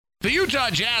The Utah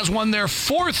Jazz won their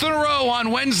 4th in a row on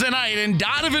Wednesday night, and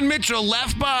Donovan Mitchell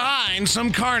left behind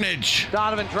some carnage.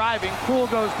 Donovan driving, Poole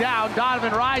goes down,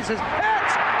 Donovan rises, hits!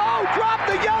 Oh, drop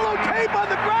the yellow tape on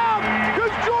the ground, because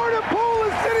Jordan Poole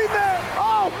is sitting there!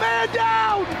 Oh, man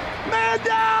down! Man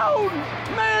down!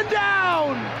 Man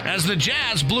down! As the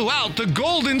Jazz blew out the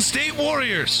Golden State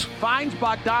Warriors. Finds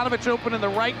Bogdanovich open in the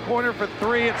right corner for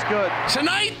 3, it's good.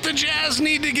 Tonight, the Jazz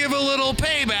need to give a little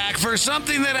payback for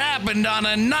something that happened on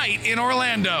a night in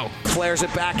Orlando. Flares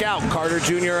it back out, Carter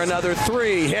Jr. another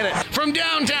 3, hit it. From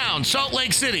downtown Salt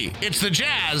Lake City, it's the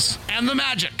Jazz and the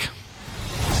Magic.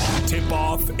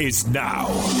 Tip-off is now.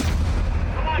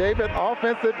 David,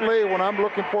 offensively, what I'm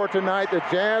looking for tonight, the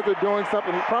Jazz are doing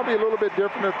something probably a little bit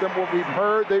different than what we've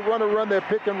heard. They want to run their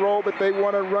pick and roll, but they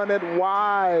want to run it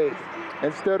wide.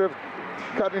 Instead of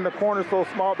cutting the corner so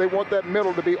small, they want that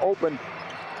middle to be open.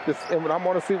 And I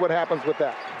want to see what happens with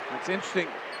that. It's interesting.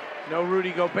 No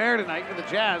Rudy Gobert tonight for the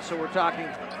Jazz, so we're talking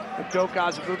with Doak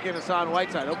Azubuike and Hassan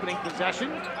Whiteside. Opening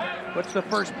possession. What's the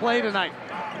first play tonight?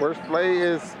 First play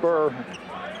is for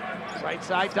right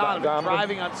side, Donovan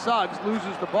driving on Suggs,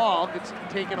 loses the ball, gets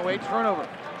taken away, turnover.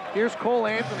 Here's Cole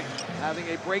Anthony having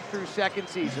a breakthrough second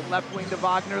season. Left wing to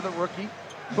Wagner, the rookie.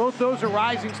 Both those are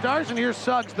rising stars, and here's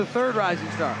Suggs, the third rising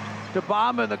star. To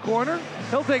Bamba in the corner.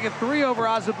 He'll take a 3 over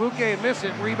Azubuike and miss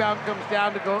it. Rebound comes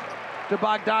down to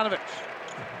Bogdanovich.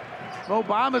 Mo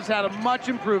Bamba's had a much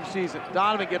improved season.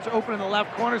 Donovan gets open in the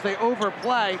left corners. They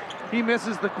overplay. He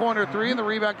misses the corner 3, and the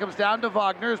rebound comes down to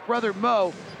Wagner. His brother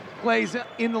Mo plays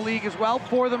in the league as well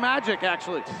for the Magic,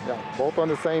 actually. Yeah, both on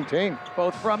the same team.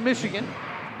 Both from Michigan.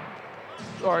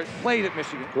 Or played at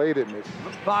Michigan. Played at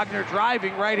Michigan. Wagner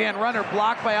driving, right-hand runner,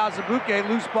 blocked by Azubuike.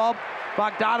 Loose ball.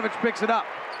 Bogdanovich picks it up.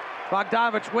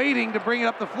 Bogdanovich waiting to bring it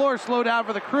up the floor, slow down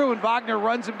for the crew, and Wagner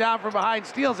runs him down from behind,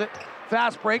 steals it.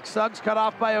 Fast break, Suggs cut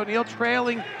off by O'Neal.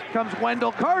 Trailing comes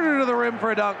Wendell Carter to the rim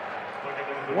for a dunk.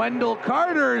 Wendell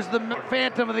Carter is the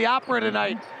Phantom of the Opera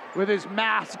tonight with his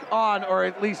mask on, or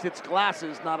at least it's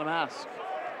glasses, not a mask.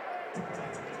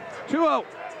 2-0.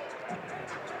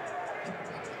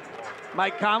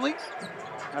 Mike Conley,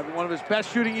 having one of his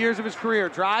best shooting years of his career.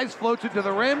 Drives, floats it to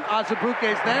the rim.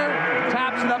 Azubuike's there,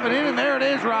 taps it up and in, and there it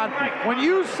is, Ron. When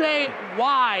you say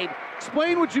wide,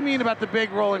 explain what you mean about the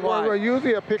big rolling wide. Well,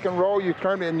 usually a pick and roll, you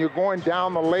turn it and you're going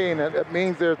down the lane. It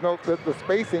means there's the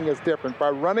spacing is different. By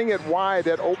running it wide,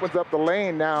 that opens up the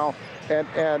lane now, and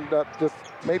just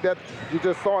made that, you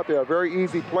just saw it there. A very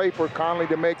easy play for Conley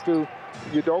to make to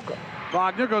Udoka.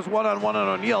 Wagner goes one-on-one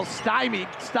on O'Neal. Stymied,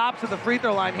 stops at the free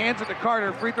throw line, hands it to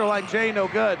Carter. Free throw line J, no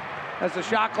good. As the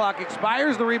shot clock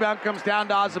expires, the rebound comes down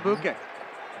to Azubuike.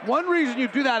 One reason you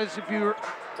do that is if you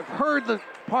have heard the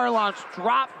parlance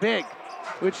drop big,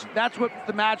 which that's what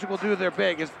the Magic will do, they're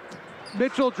big, is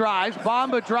Mitchell drives,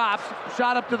 Bamba drops,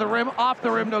 shot up to the rim, off the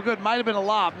rim, no good. Might have been a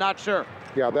lob, not sure.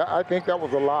 Yeah, I think that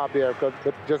was a lob there, but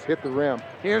just hit the rim.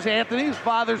 Here's Anthony, his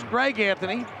father's Greg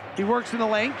Anthony. He works in the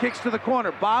lane, kicks to the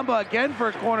corner. Bamba again for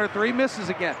a corner 3, misses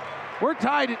again. We're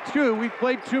tied at 2. We've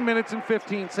played 2 minutes and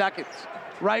 15 seconds.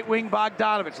 Right wing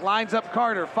Bogdanovich lines up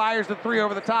Carter, fires the 3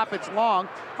 over the top. It's long.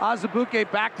 Azubuike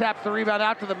back taps the rebound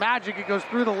out to the Magic. It goes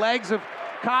through the legs of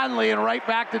Conley and right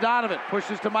back to Donovan.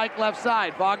 Pushes to Mike left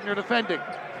side. Wagner defending.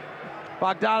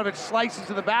 Bogdanovich slices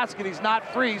to the basket. He's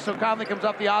not free, so Conley comes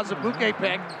up the Azubuike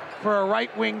pick for a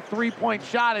right wing 3-point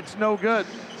shot. It's no good.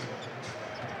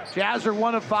 Jazz are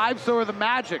 1 of 5, so are the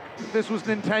Magic. If this was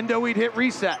Nintendo, we'd hit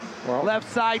reset. Well, left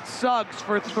side Suggs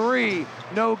for 3,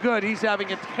 no good. He's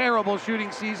having a terrible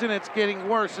shooting season. It's getting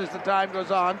worse as the time goes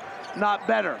on, not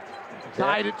better.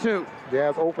 Tied at 2.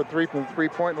 Jazz 0 for 3 from the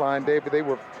 3-point line, David. They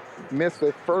were missed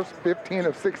the first 15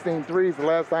 of 16 threes the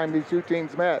last time these two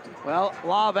teams met. Well,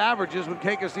 law of averages would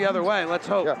take us the other way. Let's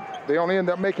hope. Yeah, they only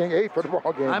end up making 8 for the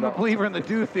ball game. I'm a believer in the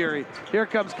do theory. Here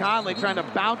comes Conley trying to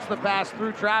bounce the pass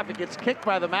through traffic. It's kicked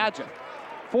by the Magic.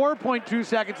 4.2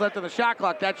 seconds left on the shot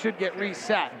clock. That should get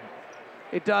reset.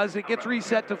 It does. It gets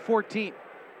reset to 14.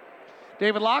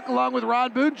 David Locke along with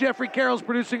Ron Boone. Jeffrey Carroll's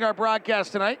producing our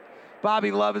broadcast tonight.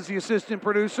 Bobby Love is the assistant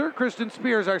producer. Kristen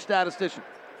Spears, our statistician.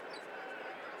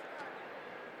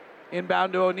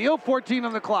 Inbound to O'Neal, 14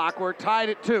 on the clock. We're tied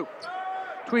at 2.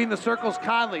 Between the circles,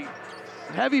 Conley.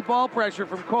 Heavy ball pressure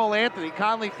from Cole Anthony.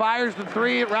 Conley fires the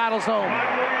 3. It rattles home.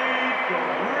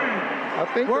 I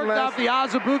think worked off the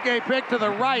Azubuike pick to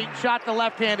the right. Shot the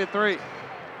left-handed 3.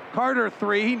 Carter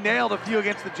 3. He nailed a few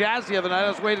against the Jazz the other night.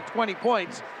 On his way to 20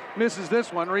 points. Misses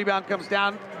this one. Rebound comes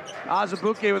down.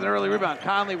 Azubuike with an early rebound.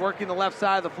 Conley working the left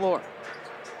side of the floor.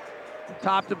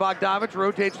 Top to Bogdanovich,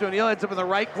 rotates to O'Neal, ends up in the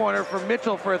right corner for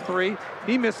Mitchell for a 3.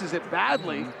 He misses it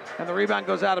badly And the rebound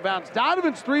goes out of bounds.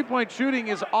 Donovan's three-point shooting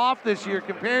is off this year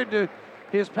compared to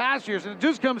his past years, and it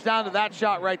just comes down to that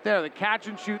shot right there, the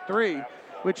catch-and-shoot three,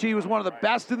 which he was one of the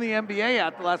best in the NBA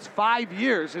at the last 5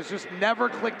 years. It's just never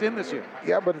clicked in this year.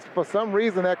 Yeah, but for some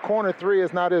reason, that corner three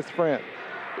is not his friend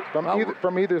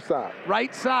from either side.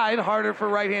 Right side, harder for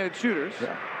right-handed shooters.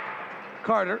 Yeah.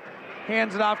 Carter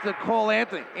hands it off to Cole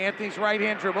Anthony. Anthony's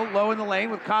right-hand dribble, low in the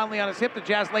lane with Conley on his hip. The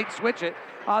Jazz late switch it.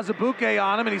 Azubuike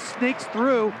on him, and he sneaks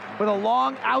through with a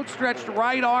long, outstretched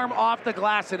right arm off the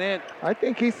glass and in. I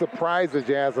think he surprised the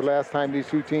Jazz the last time these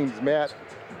two teams met.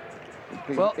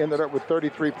 He ended up with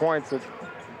 33 points.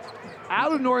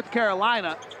 Out of North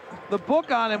Carolina, the book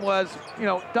on him was,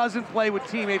 doesn't play with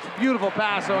teammates. Beautiful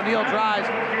pass. O'Neal drives,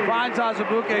 finds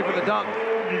Azubuike for the dunk.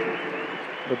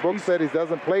 The book said he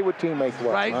doesn't play with teammates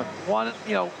well. Right. Huh? One,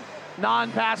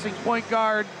 non-passing point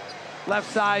guard,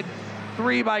 left side.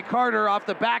 Three by Carter off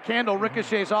the back handle,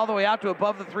 ricochets all the way out to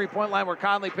above the three-point line where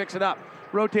Conley picks it up.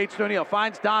 Rotates to O'Neal,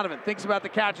 finds Donovan, thinks about the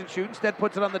catch and shoot, instead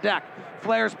puts it on the deck.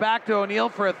 Flares back to O'Neal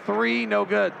for a three, no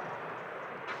good.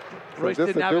 Royce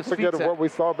didn't have his feet duplicate of set. what we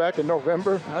saw back in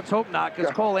November? Let's hope not,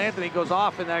 because Cole Anthony goes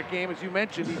off in that game. As you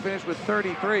mentioned, he finished with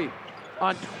 33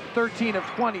 on 13 of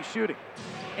 20 shooting.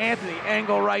 Anthony,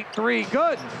 angle right three,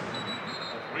 good.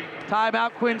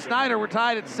 Timeout, Quinn Snyder. We're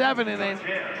tied at 7 in an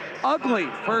ugly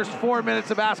first 4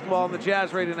 minutes of basketball on the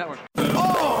Jazz Radio Network.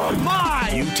 Oh, my!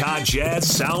 Utah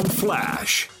Jazz Sound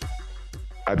Flash.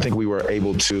 I think we were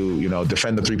able to,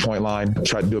 defend the three-point line,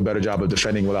 try to do a better job of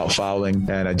defending without fouling,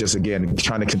 and just, again,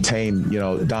 trying to contain,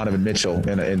 Donovan Mitchell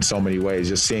in so many ways,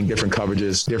 just seeing different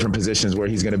coverages, different positions where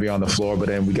he's going to be on the floor, but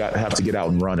then we have to get out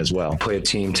and run as well. Play a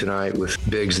team tonight with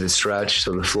bigs that stretch,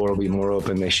 so the floor will be more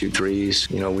open. They shoot threes.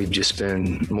 We've just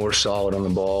been more solid on the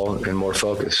ball and more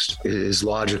focused. It is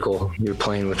logical. You're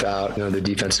playing without, the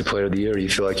defensive player of the year. You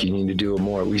feel like you need to do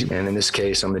more. And in this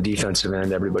case, on the defensive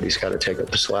end, everybody's got to take up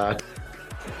the slack.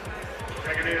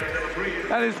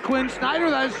 That is Quinn Snyder.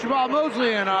 That is Jamal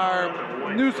Mosley in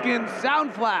our Nu Skin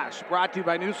Sound Flash. Brought to you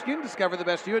by Nu Skin. Discover the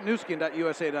best you at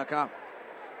nuskin.usa.com.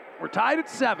 We're tied at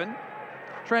 7.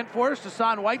 Trent Forrest,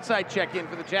 Hassan Whiteside check in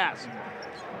for the Jazz.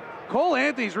 Cole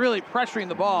Anthony's really pressuring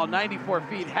the ball, 94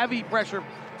 feet. Heavy pressure,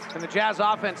 and the Jazz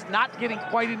offense not getting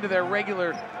quite into their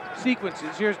regular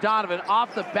sequences. Here's Donovan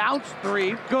off the bounce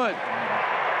three. Good.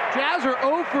 Jazz are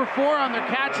 0 for 4 on their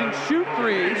catch and shoot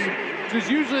threes, which is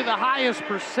usually the highest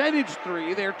percentage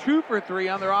three. They're 2 for 3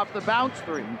 on their off the bounce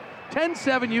three.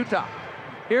 10-7 Utah.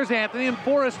 Here's Anthony, and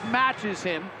Forrest matches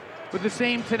him with the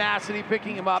same tenacity,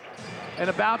 picking him up. And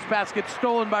a bounce pass gets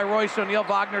stolen by Royce O'Neal.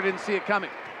 Wagner didn't see it coming.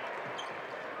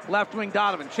 Left wing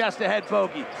Donovan, chest ahead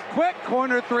bogey. Quick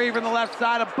corner three from the left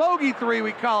side. A bogey three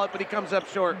we call it, but he comes up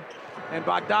short. And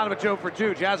Bogdanovich 0 for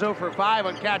 2. Jazz 0 for 5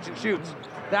 on catch and shoots.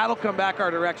 That'll come back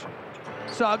our direction.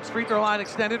 Suggs, free throw line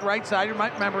extended, right side. You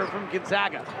might remember it from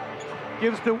Gonzaga.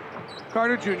 Gives to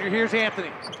Carter Jr. Here's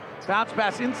Anthony. Bounce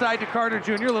pass inside to Carter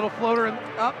Jr. Little floater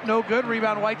up, no good.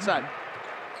 Rebound Whiteside.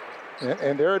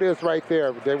 And there it is right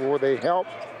there. Where they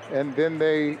helped, and then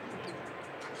they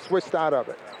switched out of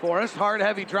it. Forrest, hard,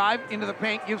 heavy drive into the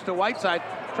paint, gives to Whiteside.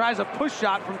 Tries a push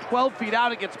shot from 12 feet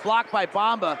out. It gets blocked by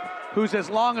Bamba, who's as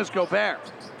long as Gobert.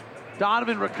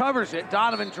 Donovan recovers it.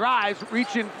 Donovan drives,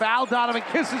 reach in foul. Donovan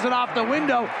kisses it off the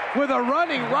window with a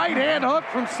running right-hand hook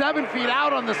from 7 feet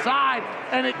out on the side,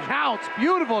 and it counts.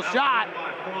 Beautiful shot.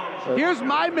 Here's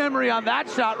my memory on that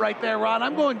shot right there, Ron.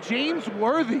 I'm going James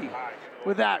Worthy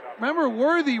with that. Remember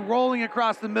Worthy rolling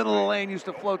across the middle of the lane, used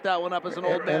to float that one up as an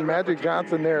old man. And Magic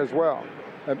Johnson there as well.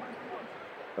 And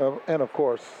of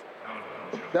course,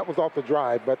 that was off the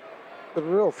drive, but the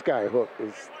real sky hook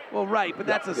is... Well, right, but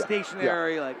that's a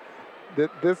stationary,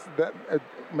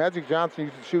 Magic Johnson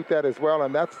used to shoot that as well,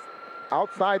 and that's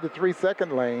outside the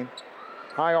 3-second lane,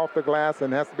 high off the glass,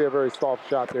 and has to be a very soft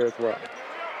shot there as well.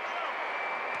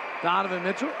 Donovan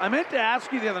Mitchell. I meant to ask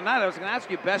you the other night, I was going to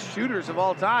ask you best shooters of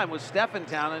all time. Was Steph in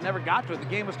town? I never got to it. The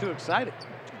game was too exciting.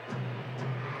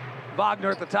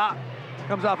 Wagner at the top.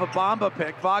 Comes off a Bamba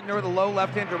pick. Wagner with a low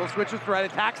left-hand dribble. Switches to right.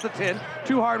 Attacks the 10.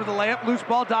 Too hard with the layup. Loose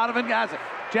ball. Donovan has it.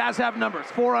 Jazz have numbers.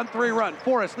 4-on-3 run.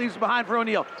 Forrest leaves behind for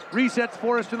O'Neal. Resets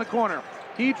Forrest in the corner.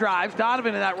 He drives.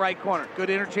 Donovan in that right corner. Good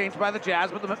interchange by the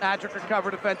Jazz, but the Magic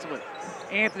recover defensively.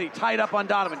 Anthony tight up on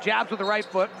Donovan. Jabs with the right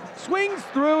foot. Swings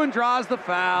through and draws the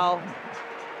foul.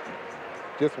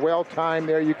 Just well timed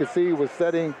there. You can see he was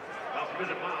setting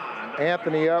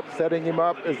Anthony up, setting him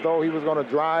up as though he was going to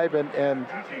drive, and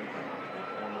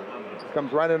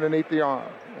comes right underneath the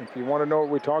arm. If you want to know what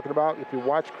we're talking about, if you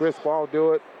watch Chris Paul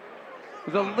do it.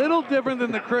 It was a little different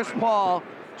than the Chris Paul.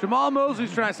 Jamal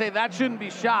Mosley's trying to say that shouldn't be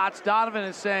shots. Donovan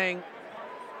is saying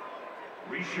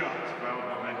 3 shots. Foul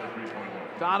behind the 3-point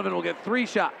line. Donovan will get 3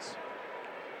 shots.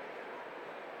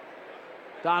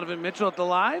 Donovan Mitchell at the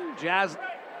line. Jazz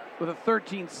with a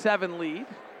 13-7 lead.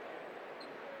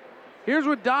 Here's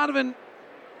what Donovan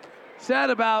said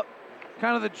about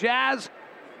kind of the Jazz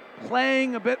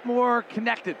playing a bit more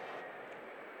connected.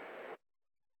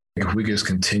 If we just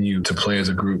continue to play as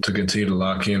a group, to continue to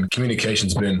lock in,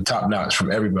 communication's been top-notch from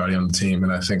everybody on the team,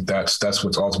 and I think that's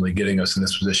what's ultimately getting us in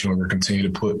this position where we're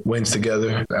continuing to put wins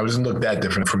together. It doesn't look that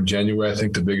different from January. I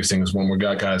think the biggest thing is when we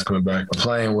got guys coming back,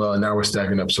 playing well, and now we're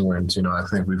stacking up some wins. I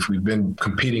think we've been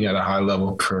competing at a high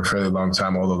level for a fairly long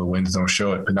time, although the wins don't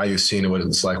show it. But now you're seeing what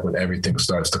it's like when everything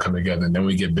starts to come together, and then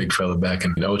we get Big Fella back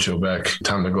and Ocho back.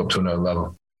 Time to go up to another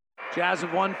level. Jazz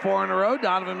have won 4 in a row.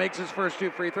 Donovan makes his first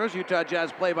 2 free throws. Utah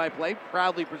Jazz play-by-play,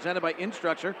 proudly presented by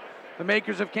Instructure, the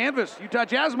makers of Canvas. Utah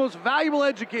Jazz most valuable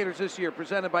educators this year,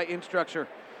 presented by Instructure.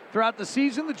 Throughout the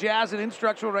season, the Jazz and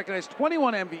Instructure will recognize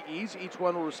 21 MVEs. Each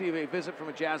one will receive a visit from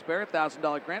a Jazz Bear,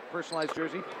 $1,000 grant, personalized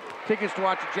jersey, tickets to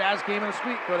watch a Jazz game in a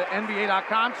suite. Go to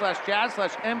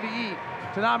nba.com/jazz/MVE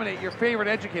to nominate your favorite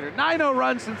educator. 9-0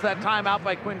 run since that timeout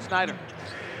by Quinn Snyder.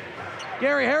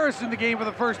 Gary Harris in the game for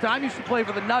the first time. Used to play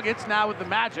for the Nuggets, now with the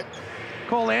Magic.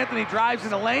 Cole Anthony drives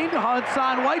in the lane.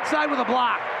 Hassan Whiteside with a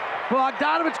block.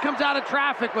 Bogdanovich comes out of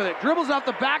traffic with it. Dribbles out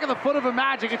the back of the foot of a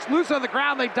Magic. It's loose on the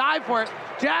ground. They dive for it.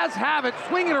 Jazz have it.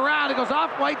 Swing it around. It goes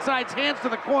off Whiteside's hands to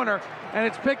the corner, and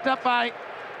it's picked up by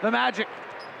the Magic.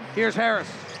 Here's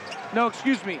Harris. No,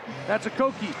 excuse me. That's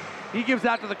Okogie. He gives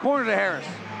out to the corner to Harris.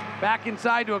 Back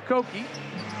inside to Okogie.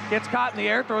 Gets caught in the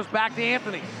air. Throws back to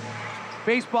Anthony.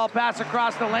 Baseball pass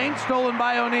across the lane, stolen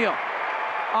by O'Neal.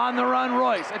 On the run,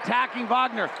 Royce, attacking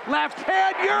Wagner. Left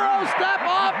hand, Euro step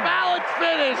off, balance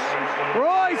finish.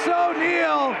 Royce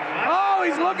O'Neal. Oh,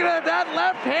 he's looking at that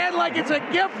left hand like it's a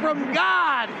gift from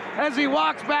God as he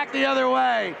walks back the other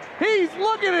way. He's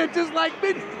looking at it just like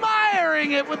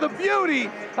admiring it with the beauty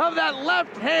of that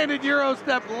left-handed Euro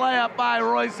step layup by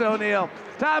Royce O'Neal.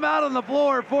 Timeout on the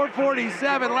floor,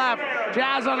 4:47 left.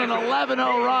 Jazz on an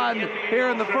 11-0 run here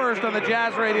in the first on the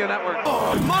Jazz Radio Network.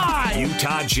 Oh my!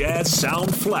 Utah Jazz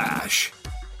Sound Flash.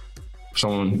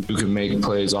 Someone who can make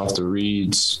plays off the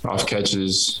reads, off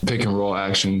catches, pick and roll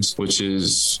actions, which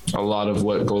is a lot of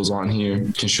what goes on here.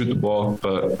 Can shoot the ball,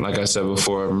 but like I said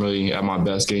before, I'm really at my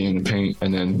best getting in the paint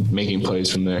and then making plays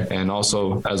from there. And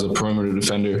also as a perimeter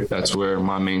defender, that's where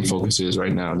my main focus is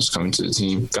right now, just coming to the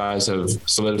team. Guys have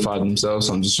solidified themselves,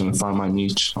 so I'm just going to find my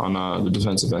niche on the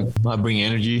defensive end. I bring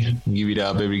energy, give it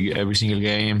up every single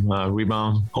game,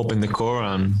 rebound, open the core,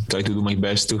 and try to do my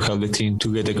best to help the team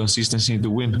to get the consistency to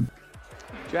win.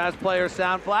 Jazz Player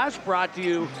Sound Flash brought to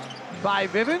you by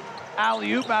Vivint.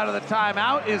 Alley-oop out of the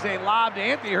timeout is a lob to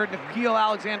Anthony. You heard Nickeil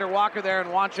Alexander-Walker there and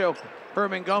Juancho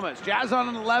Hernan-Gomez. Jazz on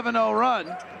an 11-0 run.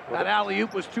 That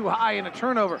alley-oop was too high and a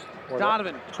turnover.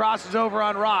 Donovan crosses over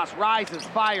on Ross, rises,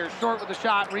 fires, short with the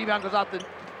shot. Rebound goes off the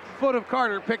foot of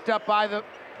Carter, picked up by the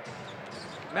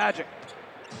Magic.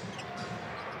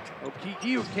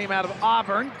 Okogie, who came out of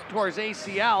Auburn, tore his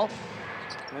ACL,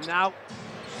 and now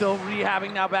still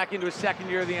rehabbing, now back into his second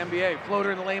year of the NBA.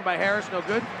 Floater in the lane by Harris, no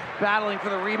good. Battling for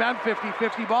the rebound,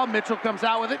 50-50 ball. Mitchell comes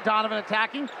out with it. Donovan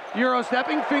attacking, Euro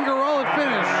stepping, finger roll and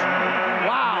finish.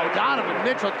 Wow, Donovan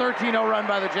Mitchell, 13-0 run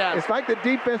by the Jazz. It's like the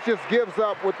defense just gives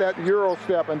up with that Euro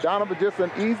step, and Donovan just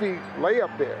an easy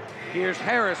layup there. Here's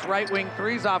Harris, right wing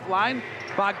threes offline.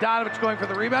 Bogdanovich going for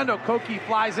the rebound. Okogie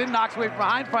flies in, knocks away from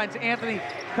behind, finds Anthony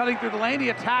cutting through the lane. He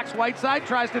attacks Whiteside,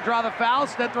 tries to draw the foul.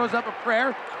 Stead throws up a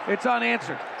prayer. It's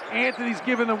unanswered. Anthony's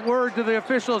given the word to the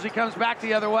officials. He comes back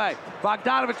the other way.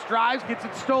 Bogdanovich drives, gets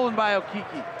it stolen by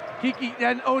Okogie.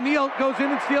 And O'Neal goes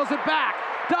in and steals it back.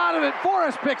 Donovan,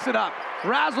 Forrest picks it up.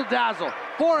 Razzle dazzle.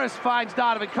 Forrest finds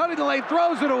Donovan, cutting the lane,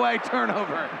 throws it away,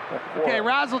 turnover. Okay,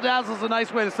 razzle dazzle is a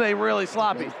nice way to say really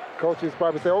sloppy. Coaches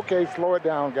probably say, okay, slow it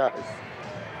down, guys.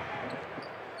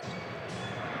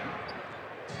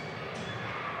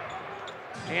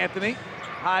 Anthony,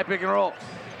 high pick and roll.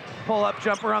 Pull-up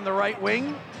jumper on the right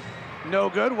wing. No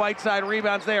good. Whiteside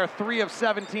rebounds there. 3 of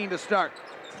 17 to start.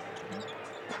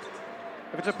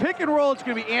 If it's a pick and roll, it's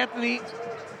going to be Anthony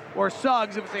or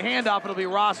Suggs. If it's a handoff, it'll be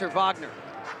Ross or Wagner.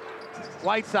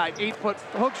 Whiteside, 8-foot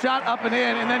hook shot up and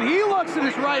in, and then he looks at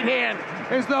his right hand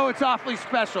as though it's awfully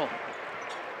special.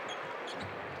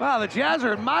 Wow, the Jazz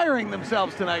are admiring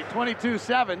themselves tonight.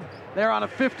 22-7. They're on a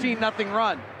 15-0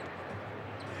 run.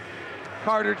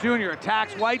 Carter Jr.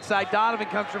 attacks Whiteside. Donovan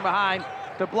comes from behind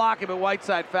to block him, but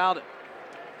Whiteside fouled it.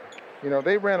 You know,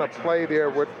 they ran a play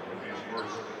there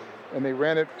and they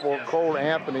ran it for Cole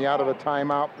Anthony out of a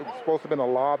timeout. It was supposed to have been a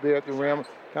lob there at the rim.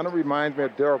 Kind of reminds me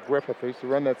of Darrell Griffith. They used to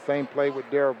run that same play with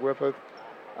Darrell Griffith.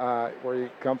 where he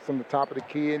comes from the top of the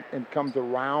key and comes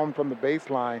around from the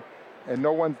baseline, and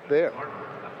no one's there.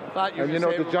 I thought you were going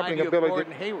to say the jumping ability.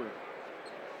 Gordon Hayward.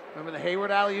 Remember the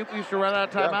Hayward alley-oop used to run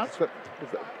out of timeouts?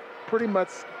 Yeah,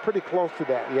 pretty close to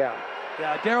that, yeah.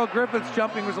 Yeah, Darrell Griffith's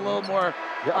jumping was a little more,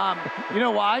 you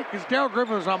know why? Because Darrell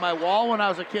Griffith was on my wall when I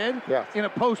was a kid in a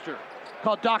poster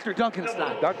called Dr.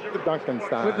 Duncanstein. Dr.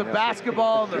 Duncanstein. With the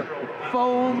basketball and the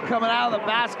foam coming out of the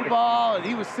basketball, and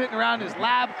he was sitting around in his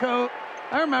lab coat.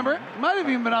 I remember it. It might have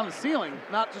even been on the ceiling,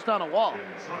 not just on a wall.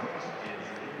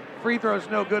 Free throws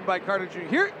no good by Carter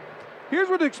Jr. Here's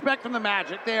what to expect from the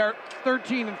Magic. They are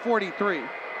 13-43.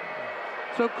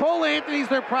 So Cole Anthony's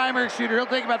their primary shooter. He'll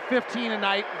take about 15 a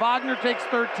night. Wagner takes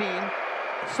 13.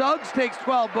 Suggs takes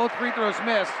 12. Both free throws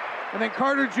missed. And then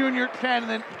Carter Jr. 10. And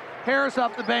then Harris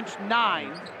off the bench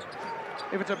 9.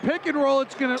 If it's a pick and roll,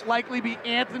 it's going to likely be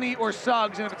Anthony or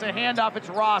Suggs. And if it's a handoff, it's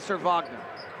Ross or Wagner.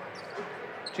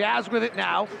 Jazz with it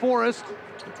now. Forrest,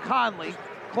 Conley,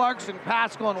 Clarkson,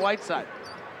 Pascal, and Whiteside.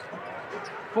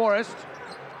 Forrest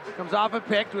comes off a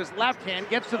pick to his left hand,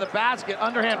 gets to the basket,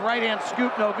 underhand right hand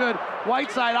scoop, no good.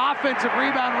 Whiteside offensive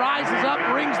rebound, rises up,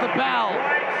 rings the bell,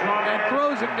 and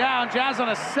throws it down. Jazz on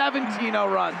a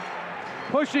 17-0 run.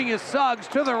 Pushing his Suggs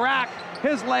to the rack.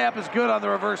 His layup is good on the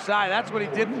reverse side. That's what he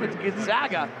did with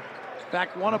Gonzaga. In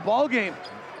fact, won a ball game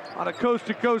on a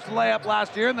coast-to-coast layup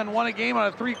last year, and then won a game on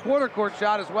a three-quarter court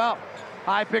shot as well.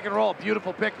 High pick and roll,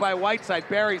 beautiful pick by Whiteside.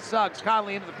 Buries Suggs,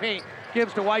 Conley into the paint,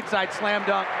 gives to Whiteside, slam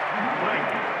dunk.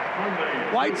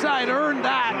 Whiteside earned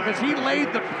that because he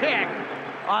laid the pick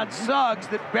on Suggs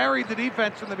that buried the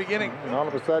defense from the beginning. And all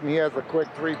of a sudden, he has a quick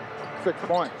 6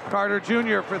 points. Carter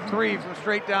Jr. for 3 from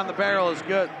straight down the barrel is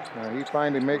good. He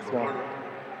finally makes one.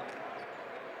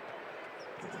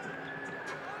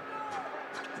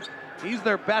 He's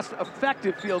their best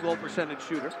effective field goal percentage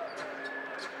shooter.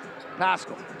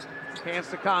 Pascal hands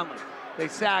to Conley. They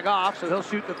sag off, so he'll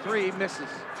shoot the 3, misses.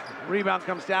 Rebound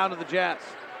comes down to the Jazz.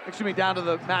 Down to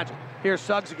the Magic. Here's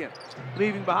Suggs again.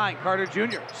 Leaving behind. Carter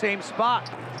Jr. Same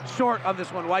spot. Short on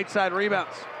this one. Whiteside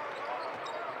rebounds.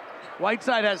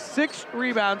 Whiteside has 6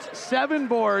 rebounds, 7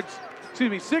 boards.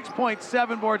 6 points,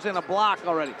 7 boards, and a block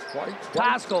already.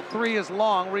 Pascal, 3 is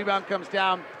long. Rebound comes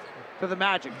down to the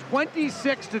Magic.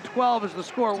 26-12 is the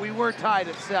score. We were tied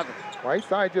at 7.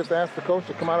 Whiteside just asked the coach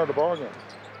to come out of the ballgame.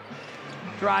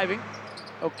 Driving.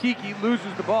 Okeke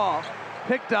loses the ball.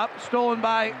 Picked up, stolen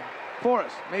by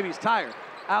Forrest. Maybe he's tired.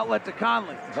 Outlet to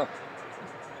Conley.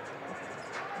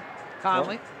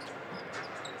 Conley.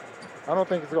 I don't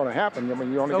think it's going to happen. I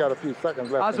mean, you only got a few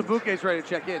seconds left. Azubuike's ready to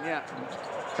check in,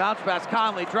 Bounce pass,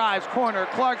 Conley drives, corner,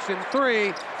 Clarkson,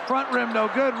 3. Front rim, no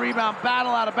good. Rebound,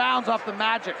 battle out of bounds off the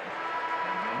Magic.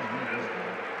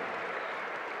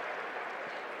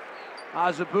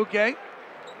 Azubuike.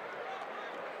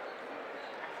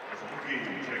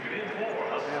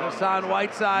 And Hassan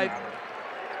Whiteside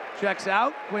checks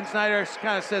out. Quinn Snyder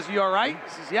kind of says, "You all right?" He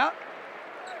says, "Yeah,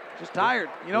 just tired."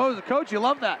 You know, as a coach, you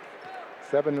love that.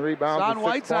 7 rebounds. Hassan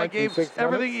Whiteside gave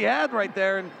everything he had right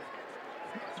there in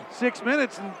 6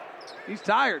 minutes, and he's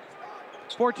tired.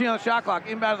 14 on the shot clock.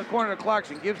 Inbound to the corner to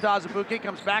Clarkson. Gives to Azubuike.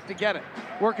 Comes back to get it.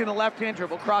 Working the left-hand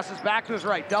dribble. Crosses back to his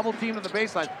right. Double team to the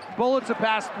baseline. Bullets a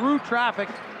pass through traffic.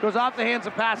 Goes off the hands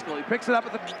of Pascal. He picks it up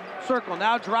at the circle.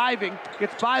 Now driving.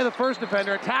 Gets by the first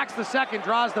defender. Attacks the second.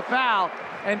 Draws the foul.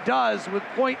 And does with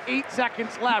 0.8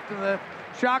 seconds left in the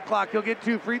shot clock. He'll get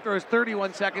 2 free throws.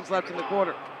 31 seconds left in the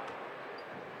quarter.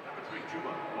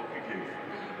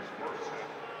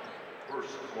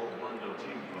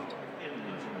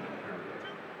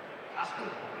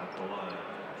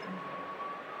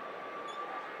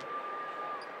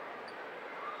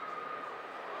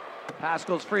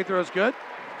 Pascal's free throw is good.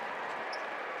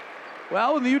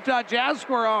 Well, when the Utah Jazz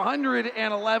score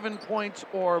 111 points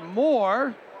or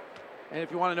more, and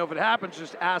if you want to know if it happens,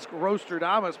 just ask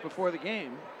Roasterdamus before the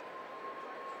game.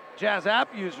 Jazz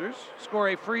app users score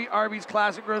a free Arby's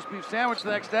Classic Roast Beef Sandwich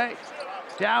the next day.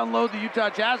 Download the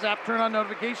Utah Jazz app, turn on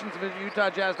notifications, visit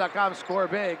utahjazz.com, score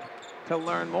big to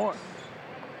learn more.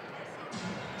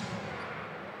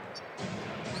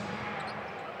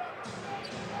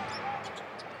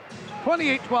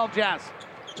 (28-12) Jazz.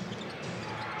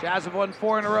 Jazz have won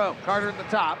 4 in a row. Carter at the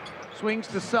top, swings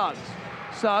to Suggs.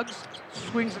 Suggs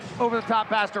swings over the top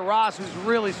pass to Ross, who's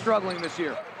really struggling this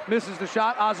year. Misses the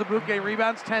shot. Azubuike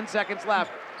rebounds. 10 seconds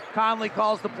left. Conley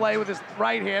calls the play with his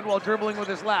right hand while dribbling with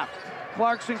his left.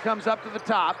 Clarkson comes up to the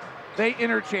top. They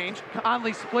interchange.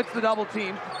 Conley splits the double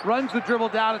team, runs the dribble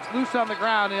down. It's loose on the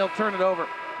ground, and he'll turn it over.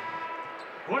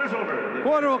 Quarter's over.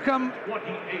 Quarter will come.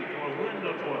 28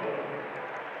 Orlando 12.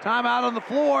 Timeout on the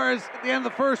floor is at the end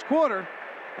of the first quarter.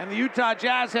 And the Utah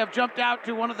Jazz have jumped out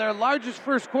to one of their largest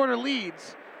first quarter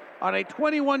leads on a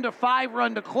 21-5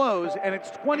 run to close, and it's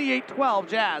 28-12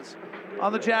 Jazz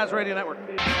on the Jazz Radio Network.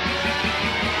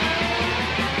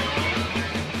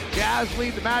 Jazz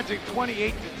lead the Magic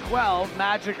 28-12.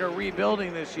 Magic are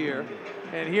rebuilding this year,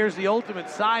 and here's the ultimate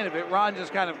sign of it. Ron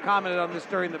just kind of commented on this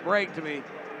during the break to me.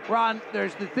 Ron,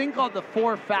 there's the thing called the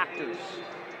 4 factors.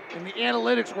 In the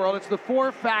analytics world, it's the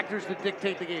 4 factors that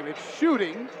dictate the game. It's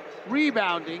shooting,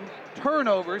 rebounding,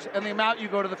 turnovers, and the amount you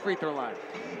go to the free throw line.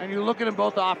 And you look at them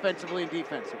both offensively and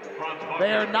defensively.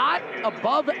 They are not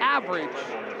above average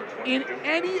in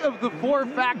any of the 4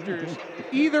 factors,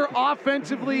 either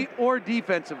offensively or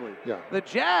defensively. Yeah. The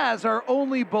Jazz are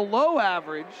only below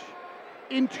average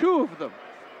in 2 of them.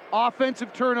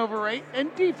 Offensive turnover rate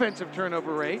and defensive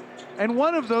turnover rate. And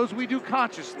one of those we do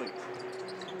consciously.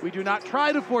 We do not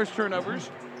try to force turnovers.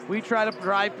 We try to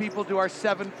drive people to our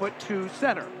 7'2"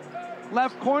 center.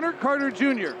 Left corner, Carter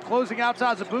Jr. closing out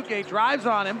Azubuike, drives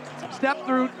on him, step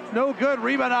through, no good,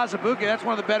 rebound Azubuike. That's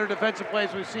one of the better defensive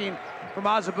plays we've seen from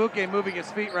Azubuike, moving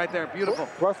his feet right there, beautiful.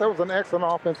 Plus that was an excellent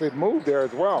offensive move there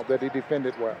as well that he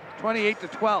defended well.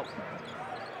 28-12.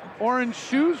 Orange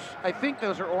shoes, I think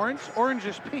those are orange. Orange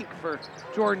is pink for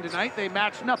Jordan tonight. They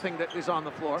match nothing that is on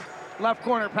the floor. Left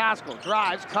corner, Pascal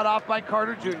drives, cut off by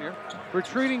Carter Jr.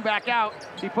 Retreating back out,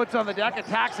 he puts on the deck,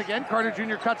 attacks again. Carter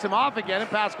Jr. cuts him off again, and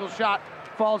Pascal's shot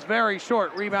falls very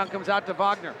short. Rebound comes out to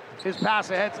Wagner. His pass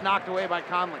ahead's knocked away by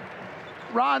Conley.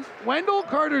 Ron, Wendell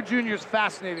Carter Jr. is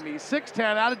fascinating me.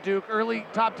 6'10", out of Duke, early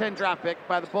top 10 draft pick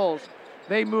by the Bulls.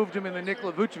 They moved him in the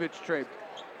Nikola Vucevic trade.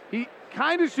 He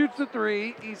kind of shoots the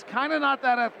 3. He's kind of not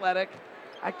that athletic.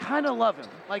 I kind of love him.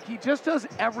 Like, he just does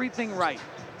everything right.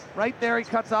 Right there, he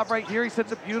cuts off. Right here, he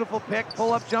sets a beautiful pick.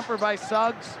 Pull-up jumper by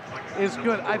Suggs is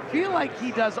good. I feel like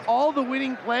he does all the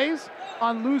winning plays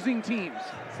on losing teams.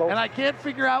 And I can't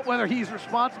figure out whether he's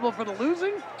responsible for the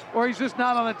losing or he's just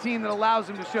not on a team that allows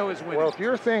him to show his winning. Well, if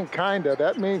you're saying kinda,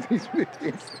 that means he's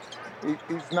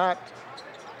not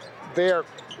there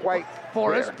quite.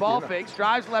 Forrest, there, ball fakes,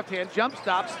 drives left hand, jump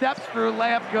stop, steps through,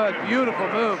 layup good. Beautiful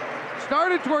move.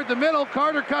 Started toward the middle,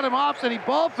 Carter cut him off, then he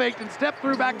ball faked and stepped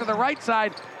through back to the right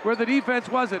side where the defense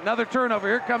wasn't. Another turnover.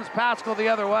 Here comes Pascal the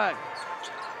other way.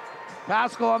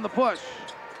 Pascal on the push.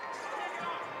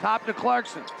 Top to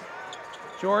Clarkson.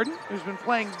 Jordan, who's been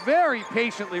playing very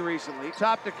patiently recently,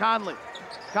 top to Conley.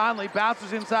 Conley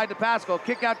bounces inside to Pascal,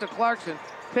 kick out to Clarkson,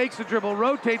 takes the dribble,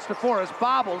 rotates to Forrest,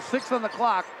 bobbles, 6 on the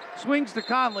clock, swings to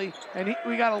Conley, and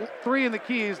we got a 3 in the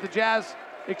keys. The Jazz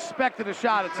expected a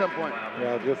shot at some point.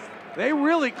 Yeah, they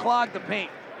really clogged the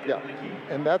paint. Yeah,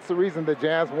 and that's the reason the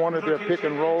Jazz wanted their pick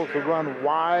and rolls to run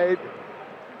wide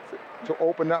to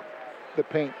open up the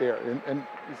paint there. And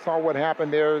you saw what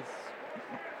happened there.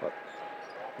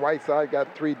 Whiteside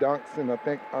got 3 dunks, and I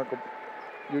think Uncle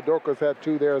Udoka's had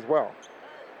 2 there as well.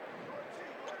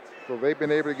 So they've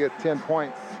been able to get 10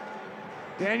 points.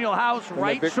 Daniel House,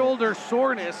 right shoulder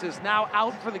soreness, is now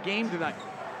out for the game tonight.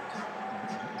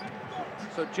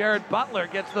 So Jared Butler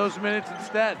gets those minutes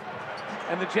instead.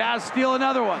 And the Jazz steal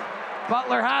another one.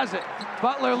 Butler has it.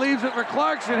 Butler leaves it for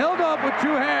Clarkson. He'll go up with 2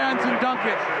 hands and dunk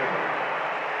it.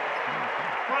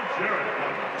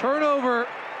 Turnover.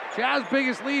 Jazz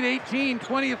biggest lead, 18,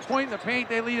 20th point in the paint.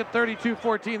 They lead at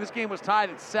 32-14. This game was tied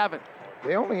at 7.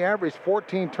 They only averaged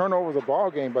 14 turnovers a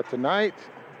ball game, but tonight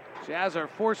Jazz are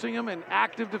forcing them and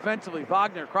active defensively.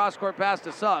 Wagner, cross-court pass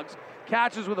to Suggs.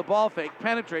 Catches with a ball fake,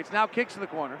 penetrates, now kicks to the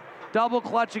corner. Double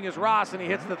clutching is Ross, and he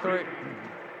hits the 3.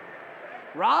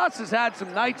 Ross has had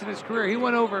some nights in his career. He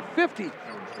went over 50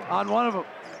 on one of them.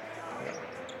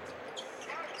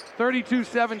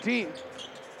 32-17.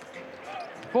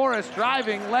 Forrest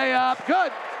driving, layup, good.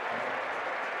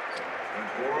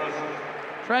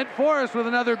 Trent Forrest with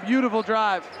another beautiful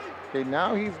drive. Okay,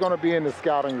 now he's going to be in the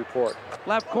scouting report.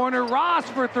 Left corner, Ross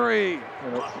for 3.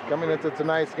 Coming into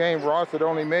tonight's game, Ross had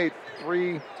only made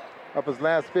 3 of his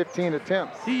last 15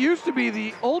 attempts. He used to be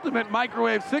the ultimate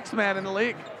microwave 6th man in the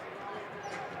league.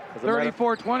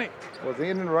 34-20. Was he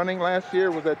in the running last year,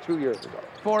 or was that 2 years ago?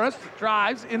 Forrest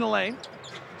drives in the lane.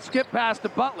 Skip pass to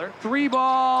Butler. 3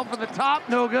 ball for the top,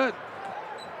 no good.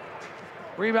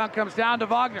 Rebound comes down to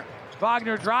Wagner.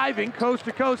 Wagner driving, coast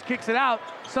to coast, kicks it out.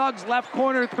 Suggs left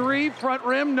corner 3, front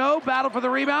rim, no. Battle for the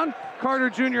rebound.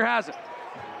 Carter Jr. has it.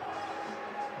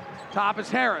 Top is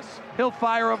Harris. He'll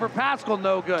fire over Pascal,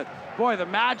 no good. Boy, the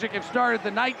Magic have started the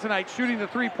night tonight shooting the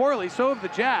 3 poorly. So have the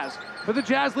Jazz. But the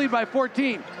Jazz lead by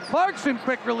 14. Clarkson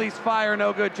quick release fire,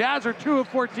 no good. Jazz are 2 of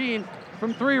 14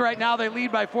 from 3 right now. They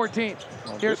lead by 14.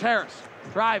 Here's Harris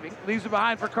driving, leaves it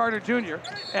behind for Carter Jr.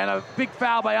 And a big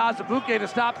foul by Azubuike to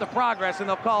stop the progress, and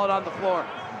they'll call it on the floor.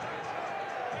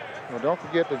 Well, don't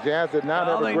forget the Jazz did not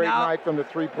have a great night from the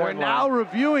three-point line. They're now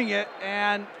reviewing it,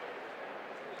 and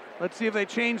let's see if they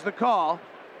change the call.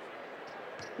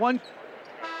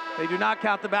 They do not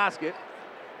count the basket.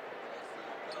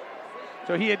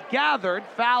 So he had gathered,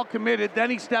 foul committed, then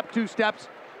he stepped 2 steps.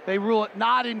 They rule it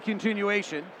not in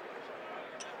continuation.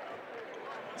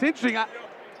 It's interesting.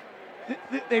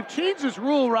 They've changed this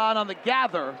rule, Ron, on the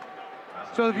gather.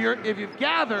 So if you've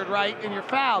gathered, right, and you're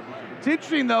fouled. It's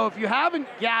interesting, though, if you haven't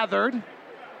gathered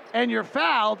and you're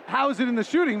fouled, how is it in the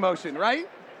shooting motion, right?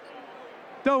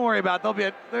 Don't worry about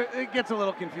it. It gets a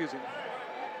little confusing.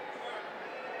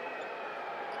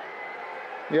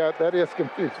 Yeah, that is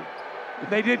confusing.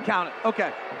 They did count it.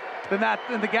 Okay. Then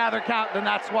the gather count, then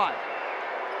that's why.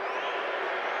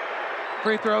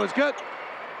 Free throw is good.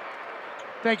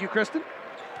 Thank you, Kristen.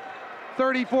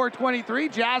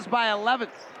 34-23, Jazz by 11.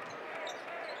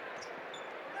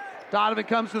 Donovan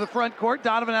comes to the front court.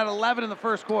 Donovan had 11 in the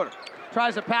first quarter.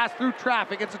 Tries to pass through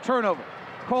traffic. It's a turnover.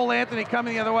 Cole Anthony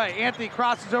coming the other way. Anthony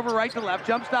crosses over right to left.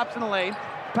 Jump stops in the lane.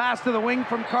 Pass to the wing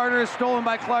from Carter is stolen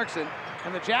by Clarkson.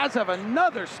 And the Jazz have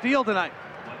another steal tonight.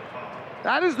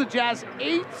 That is the Jazz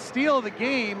 8th steal of the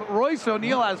game. Royce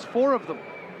O'Neal has 4 of them.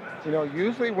 You know,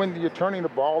 usually when you're turning the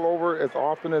ball over, as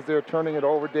often as they're turning it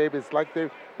over, Dave, it's like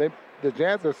the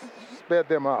Jazz have sped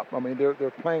them up. I mean, they're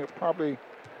playing probably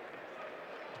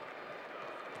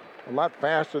a lot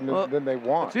faster than they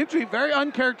want. It's interesting, very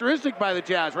uncharacteristic by the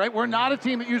Jazz, right? We're not a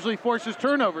team that usually forces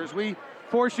turnovers. We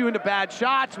force you into bad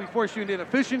shots, we force you into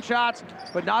inefficient shots,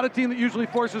 but not a team that usually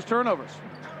forces turnovers.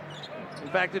 In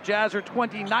fact, the Jazz are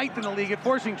 29th in the league at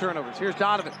forcing turnovers. Here's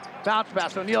Donovan. Bounce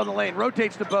pass. O'Neal in the lane.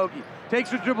 Rotates to Bogey. Takes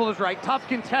the dribble to his right. Tough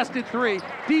contested 3.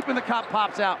 Deep in the cup.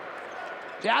 Pops out.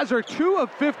 Jazz are 2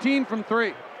 of 15 from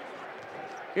 3.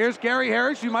 Here's Gary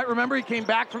Harris. You might remember he came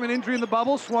back from an injury in the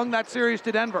bubble. Swung that series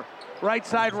to Denver. Right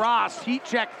side Ross. Heat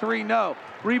check 3. No.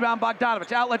 Rebound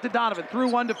Bogdanovich. Outlet to Donovan. Through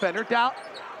one defender.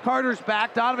 Carter's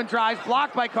back. Donovan drives.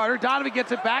 Blocked by Carter. Donovan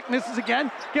gets it back. Misses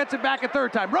again. Gets it back a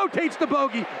third time. Rotates to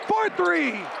Bogey.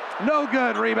 4-3. No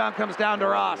good. Rebound comes down to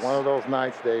Ross. One of those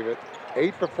nights, David.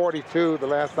 8 for 42 the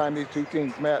last time these two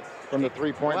teams met from the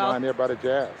three-point line there by the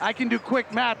Jazz. I can do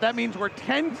quick math. That means we're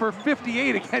 10 for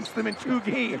 58 against them in 2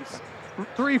 games.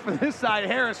 3 for this side.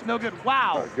 Harris, no good.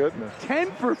 Wow. Oh, goodness.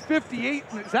 10 for 58.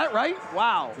 Is that right?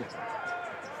 Wow.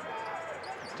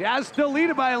 Jazz still lead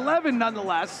it by 11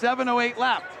 nonetheless. 7:08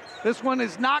 left. This one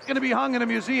is not going to be hung in a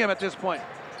museum at this point.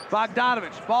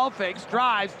 Bogdanovich, ball fakes,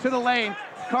 drives to the lane.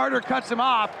 Carter cuts him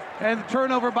off, and the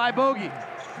turnover by Bogey.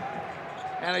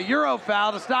 And a Euro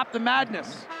foul to stop the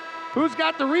madness. Who's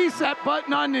got the reset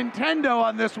button on Nintendo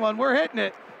on this one? We're hitting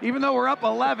it, even though we're up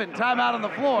 11. Timeout on the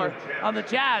floor on the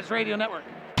Jazz Radio Network.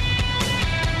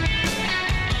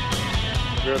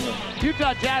 Goodness.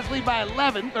 Utah Jazz lead by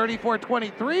 11,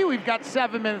 34-23. We've got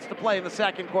 7 minutes to play in the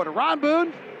second quarter. Ron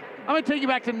Boone, I'm going to take you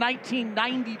back to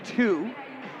 1992.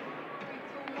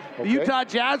 The Utah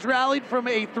Jazz rallied from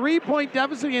a 3-point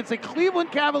deficit against the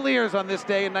Cleveland Cavaliers on this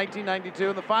day in 1992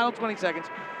 in the final 20 seconds.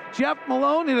 Jeff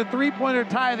Malone hit a 3-pointer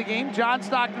tie of the game. John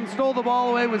Stockton stole the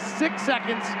ball away with 6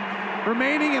 seconds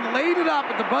remaining and laid it up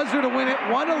at the buzzer to win it,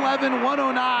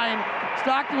 111-109.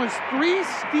 Stockton was 3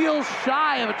 steals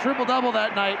shy of a triple-double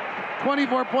that night.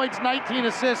 24 points, 19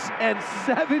 assists, and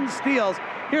 7 steals.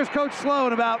 Here's Coach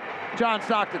Sloan about John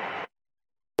Stockton.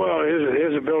 Well,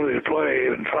 his ability to play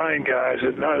and find guys,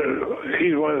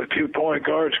 he's one of the few point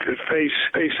guards could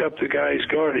face up the guys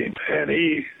guarding, and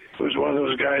he was one of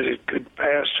those guys that could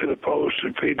pass to the post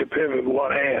and feed the pivot with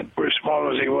one hand. For as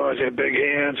small as he was, he had big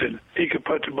hands, and he could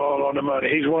put the ball on the money.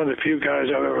 He's one of the few guys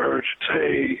I've ever heard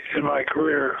say in my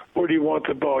career, where do you want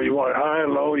the ball? You want it high,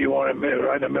 low, you want it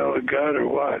right in the middle of the gut, or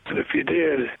what? And if you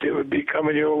did, it would be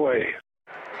coming your way.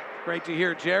 Great to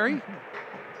hear, Jerry.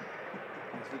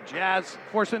 As the Jazz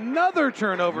force another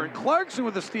turnover, and Clarkson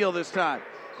with the steal this time.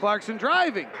 Clarkson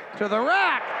driving to the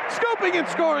rack, scooping and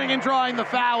scoring and drawing the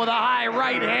foul with a high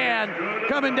right hand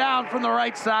coming down from the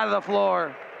right side of the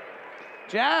floor.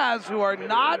 Jazz, who are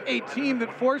not a team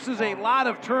that forces a lot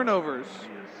of turnovers.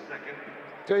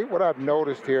 Tell you what I've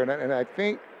noticed here, and I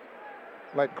think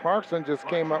like Clarkson just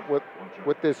came up with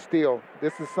this steal.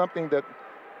 This is something that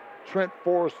Trent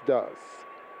Forrest does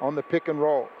on the pick and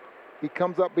roll. He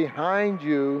comes up behind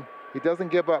you. He doesn't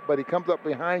give up, but he comes up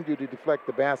behind you to deflect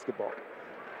the basketball.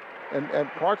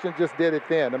 And Clarkson just did it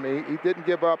then. I mean, he didn't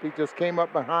give up. He just came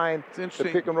up behind the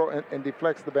pick and roll and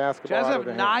deflects the basketball. Jazz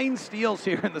have 9 steals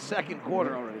here in the second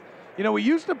quarter already. You know, we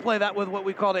used to play that with what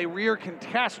we called a rear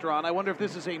contest, Ron. I wonder if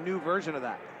this is a new version of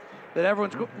that.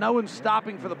 That no one's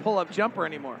stopping for the pull-up jumper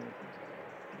anymore.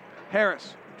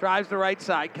 Harris Drives the right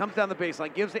side, comes down the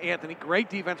baseline, gives to Anthony.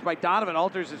 Great defense by Donovan,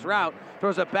 alters his route,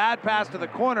 throws a bad pass to the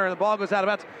corner, and the ball goes out of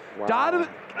bounds. Wow.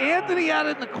 Anthony had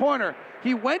it in the corner.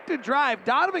 He went to drive.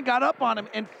 Donovan got up on him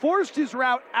and forced his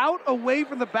route out away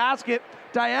from the basket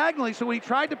diagonally. So when he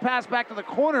tried to pass back to the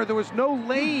corner, there was no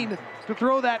lane to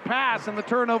throw that pass, and the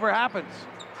turnover happens.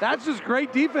 That's just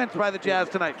great defense by the Jazz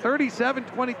tonight.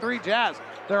 37-23 Jazz.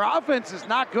 Their offense is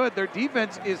not good. Their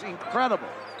defense is incredible.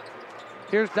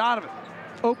 Here's Donovan.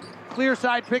 Oh, clear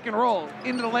side pick and roll.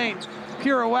 Into the lane.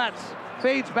 Pirouettes.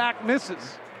 Fades back,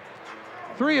 misses.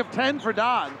 3 of 10 for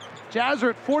Don. Jazz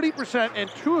are at 40% and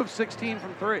 2 of 16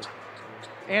 from 3.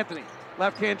 Anthony,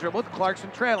 left-hand dribble with Clarkson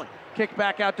trailing. Kick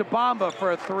back out to Bamba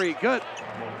for a 3. Good.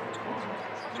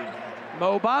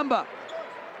 Mo Bamba.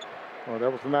 Well,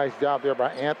 that was a nice job there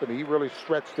by Anthony. He really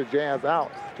stretched the Jazz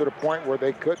out to the point where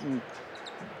they couldn't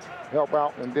help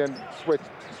out and then switch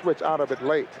out of it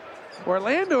late.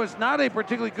 Orlando is not a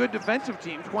particularly good defensive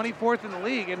team, 24th in the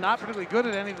league, and not particularly good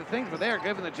at any of the things, but they are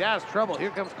giving the Jazz trouble.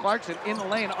 Here comes Clarkson in the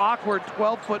lane. Awkward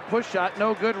 12-foot push shot.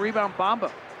 No good. Rebound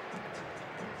Bamba.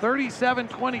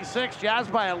 37-26. Jazz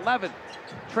by 11.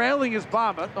 Trailing is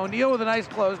Bamba. O'Neal with a nice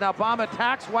close. Now Bamba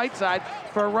attacks Whiteside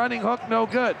for a running hook. No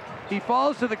good. He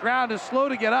falls to the ground, is slow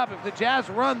to get up. If the Jazz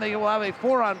run, they will have a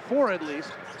 4-on-4 at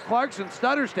least. Clarkson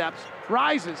stutter steps,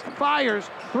 rises, fires.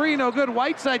 3, no good.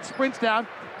 Whiteside sprints down.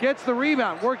 Gets the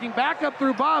rebound, working back up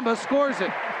through Bamba, scores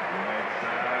it.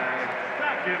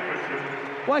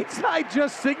 Whiteside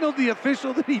just signaled the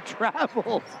official that he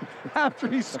traveled after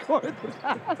he scored the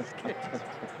basket.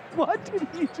 What did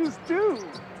he just do?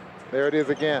 There it is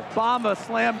again. Bamba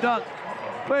slam dunk.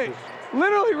 Wait,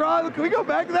 literally, Ron, can we go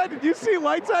back to that? Did you see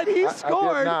Whiteside? He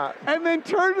scored and then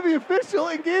turned to the official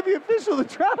and gave the official the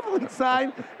traveling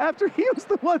sign after he was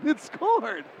the one that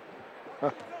scored.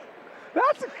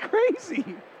 That's crazy.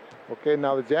 Okay,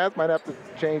 now the Jazz might have to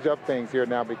change up things here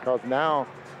now, because now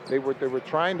they were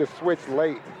trying to switch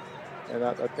late, and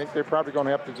I think they're probably going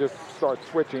to have to just start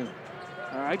switching.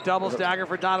 All right, double stagger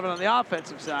for Donovan on the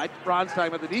offensive side. Ron's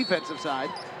talking about the defensive side,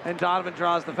 and Donovan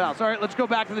draws the foul. So, all right, let's go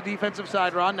back to the defensive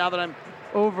side, Ron, now that I'm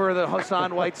over the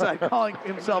Hassan Whiteside calling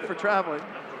himself for traveling.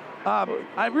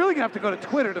 I'm really going to have to go to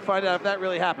Twitter to find out if that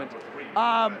really happened.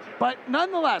 But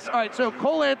nonetheless, all right, so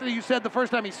Cole Anthony, you said the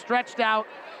first time he stretched out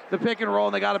the pick and roll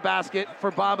and they got a basket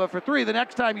for Bamba for 3. The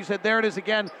next time you said there it is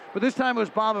again, but this time it was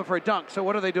Bamba for a dunk. So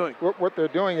what are they doing? What they're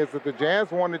doing is that the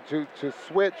Jazz wanted to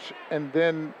switch and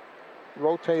then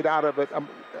rotate out of it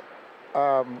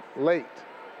late.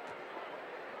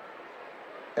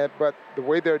 But the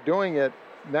way they're doing it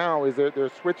now is they're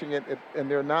switching it,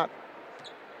 and they're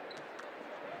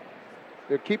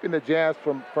keeping the Jazz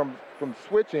from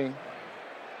switching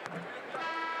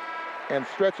and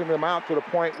stretching them out to the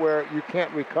point where you can't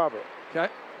recover. Okay.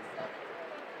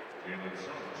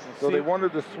 So they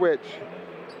wanted to switch.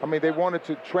 They wanted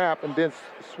to trap and then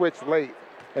switch late.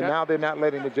 And now they're not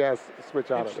letting the Jazz switch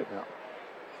out of it now.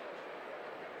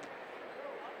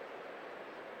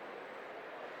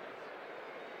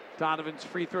 Donovan's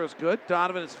free throw is good.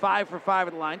 Donovan is 5 for 5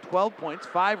 at the line, 12 points,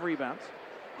 5 rebounds.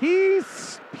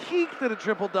 He's peaked at a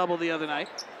triple-double the other night,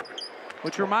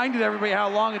 which reminded everybody how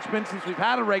long it's been since we've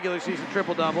had a regular season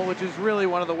triple-double, which is really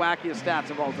one of the wackiest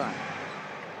stats of all time.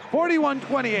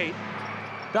 41-28.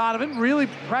 Donovan really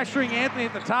pressuring Anthony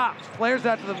at the top. Flares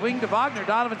out to the wing to Wagner.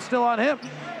 Donovan's still on him.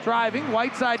 Driving,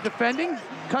 Whiteside defending.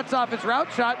 Cuts off his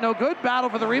route. Shot no good. Battle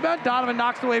for the rebound. Donovan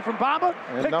knocks away from Bamba.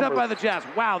 Picked up by the Jazz.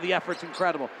 Wow, the effort's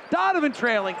incredible. Donovan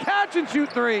trailing. Catch and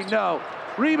shoot 3. No.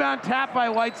 Rebound tapped by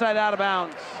Whiteside out of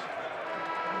bounds.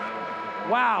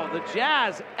 Wow, the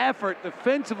Jazz effort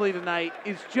defensively tonight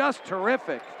is just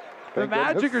terrific. The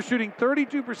Magic are shooting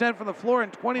 32% from the floor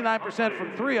and 29%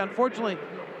 from 3. Unfortunately,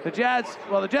 the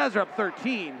Jazz are up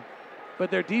 13, but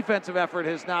their defensive effort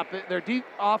has not been, their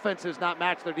offense has not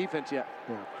matched their defense yet.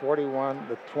 Yeah,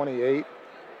 41-28.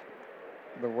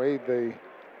 The way the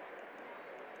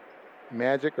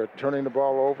Magic are turning the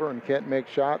ball over and can't make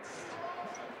shots.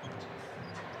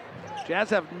 Jazz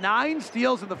have 9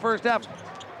 steals in the first half.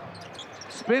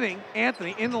 Spinning,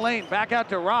 Anthony in the lane, back out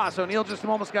to Ross. O'Neal just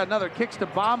almost got another. Kicks to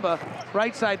Bamba.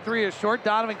 Right side 3 is short.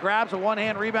 Donovan grabs a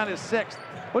one-hand rebound, his 6th.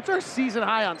 What's our season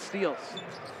high on steals?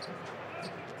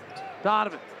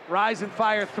 Donovan, rise and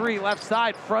fire 3, left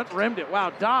side, front rimmed it.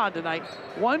 Wow, Don tonight,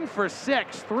 1 for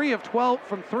 6, 3 of 12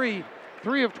 from 3,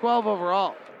 3 of 12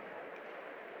 overall.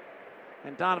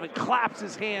 And Donovan claps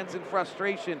his hands in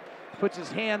frustration, puts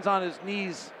his hands on his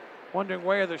knees, wondering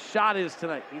where the shot is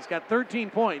tonight. He's got 13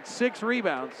 points, 6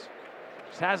 rebounds.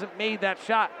 Just hasn't made that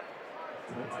shot.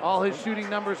 All his shooting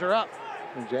numbers are up.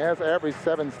 And Jazz average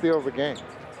 7 steals a game.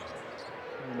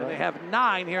 And they have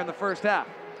 9 here in the first half.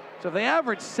 So if they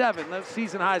average 7, the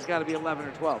season high's got to be 11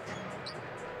 or 12.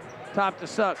 Top to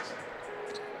Suggs.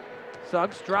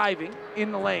 Suggs driving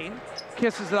in the lane,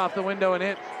 kisses it off the window and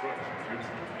in.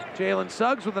 Jalen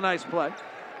Suggs with a nice play,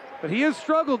 but he has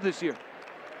struggled this year.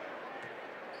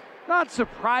 Not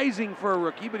surprising for a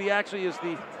rookie, but he actually is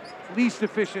the least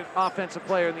efficient offensive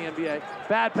player in the NBA.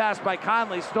 Bad pass by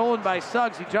Conley, stolen by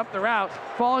Suggs. He jumped the route,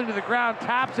 falling to the ground,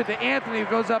 taps it to Anthony, who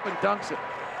goes up and dunks it.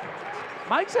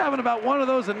 Mike's having about one of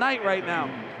those a night right now.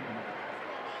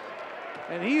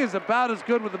 And he is about as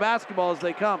good with the basketball as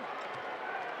they come.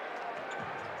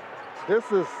 This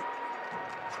is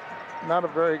not a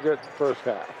very good first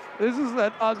half. This is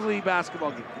an ugly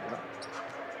basketball game.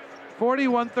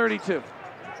 41-32.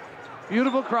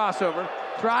 Beautiful crossover.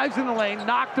 Drives in the lane,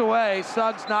 knocked away.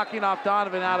 Suggs knocking off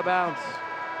Donovan out of bounds.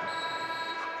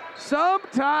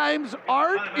 Sometimes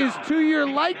art is to your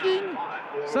liking.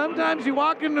 Sometimes you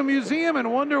walk into a museum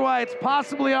and wonder why it's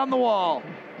possibly on the wall.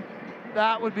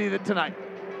 That would be the tonight.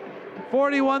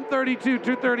 41-32,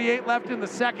 2:38 left in the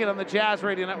second on the Jazz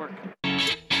Radio Network.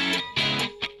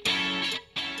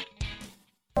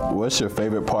 What's your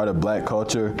favorite part of Black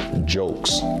culture?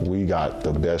 Jokes. We got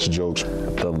the best jokes.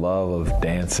 The love of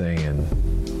dancing and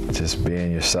just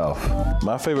being yourself.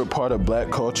 My favorite part of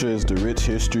Black culture is the rich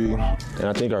history. And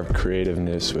I think our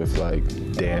creativeness with like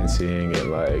dancing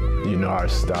and like, you know, our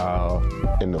style.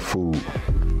 And the food.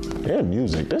 And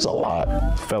music. There's a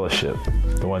lot. Fellowship.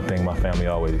 The one thing my family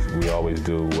we always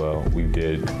do, we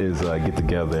did, is get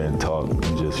together and talk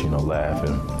and just, you know, laugh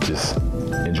and just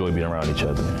enjoy being around each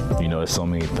other. You know, there's so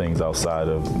many things outside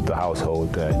of the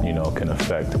household that, you know, can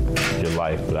affect your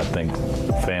life. But I think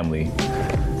family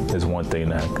is one thing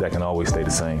that can always stay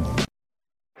the same.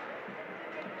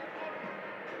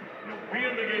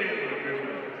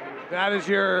 That is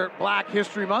your Black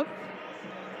History Month.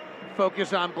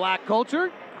 Focus on Black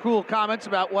culture. Cool comments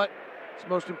about what is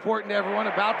most important to everyone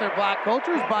about their Black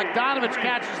culture. Bogdanovich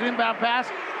catches an inbound pass,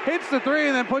 hits the three,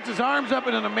 and then puts his arms up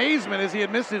in an amazement as he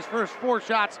had missed his first 4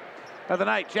 shots of the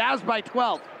night. Jazz by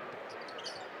 12.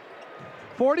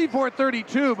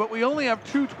 44-32, but we only have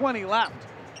 2:20 left.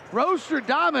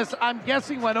 Rostradamus, I'm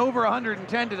guessing, went over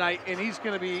 110 tonight, and he's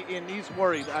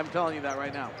worried. I'm telling you that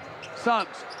right now.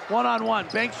 Suggs, one-on-one,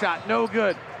 bank shot, no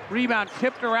good. Rebound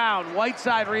tipped around,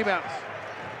 Whiteside rebounds.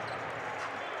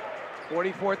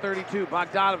 44-32,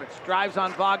 Bogdanovich drives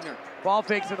on Wagner. Ball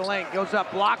fakes in the lane, goes up,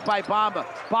 blocked by Bamba.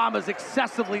 Bamba's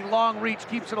excessively long reach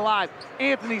keeps it alive.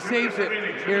 Anthony saves it.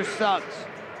 Here's Suggs.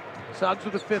 Suggs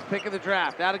with the 5th pick of the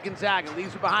draft. Out of Gonzaga,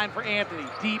 leaves it behind for Anthony.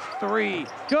 Deep 3,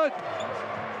 good.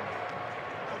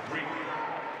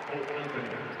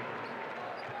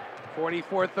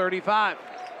 $44-35.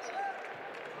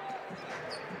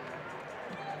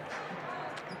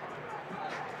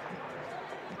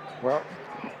 Well,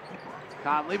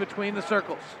 Conley between the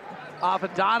circles. Off a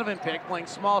Donovan pick, playing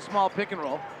small pick and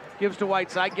roll. Gives to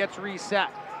Whiteside, gets reset.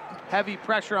 Heavy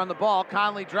pressure on the ball.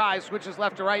 Conley drives, switches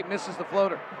left to right, misses the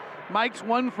floater. Mike's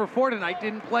 1 for 4 tonight,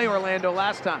 didn't play Orlando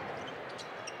last time.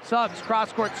 Suggs,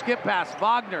 cross-court skip pass.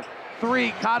 Wagner,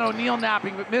 3, caught O'Neal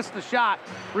napping, but missed the shot.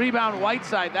 Rebound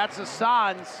Whiteside, that's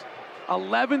Hassan's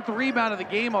 11th rebound of the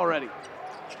game already.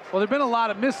 Well, there've been a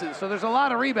lot of misses, so there's a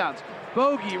lot of rebounds.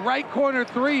 Bogey, right corner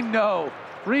 3, no.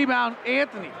 Rebound,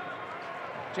 Anthony.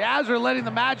 Jazz are letting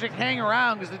the Magic hang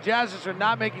around because the Jazzers are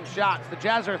not making shots. The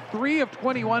Jazz are 3 of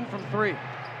 21 from 3.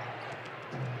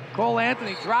 Cole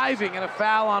Anthony driving and a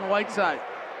foul on Whiteside.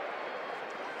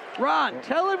 Ron,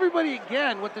 tell everybody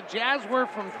again what the Jazz were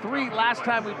from 3 last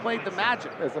time we played the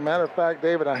Magic. As a matter of fact,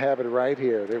 David, I have it right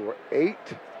here. They were 8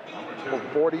 of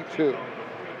 42.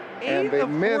 8 and they of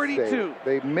 42.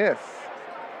 They missed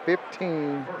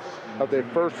 15 of their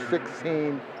first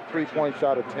 16 three-point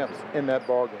shot attempts in that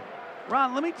ballgame.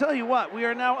 Ron, let me tell you what. We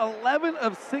are now 11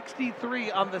 of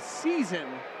 63 on the season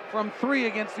from 3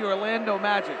 against the Orlando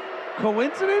Magic.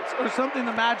 Coincidence or something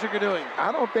the Magic are doing?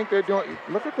 I don't think they're doing.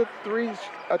 Look at the 3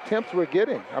 attempts we're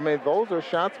getting. I mean, those are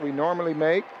shots we normally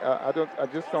make. I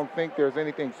just don't think there's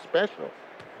anything special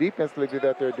defensively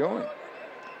that they're doing.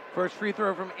 First free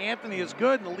throw from Anthony is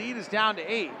good, and the lead is down to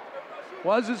 8.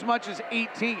 Was as much as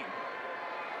 18.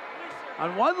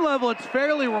 On one level, it's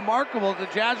fairly remarkable. The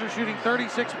Jazz are shooting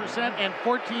 36% and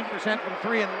 14% from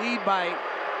 3 and lead by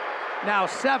now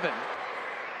 7.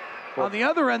 On the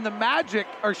other end, the Magic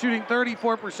are shooting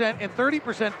 34% and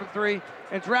 30% from 3.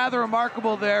 It's rather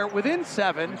remarkable they're within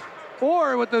 7.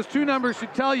 Or what those 2 numbers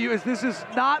should tell you is this has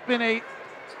not been a...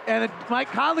 And Mike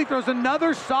Conley throws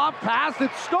another soft pass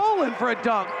that's stolen for a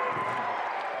dunk.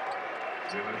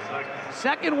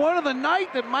 Second one of the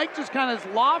night that Mike just kind of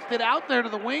lofted out there to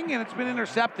the wing, and it's been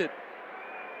intercepted.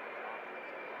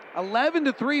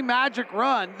 11-3 Magic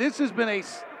run. This has been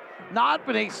not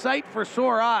been a sight for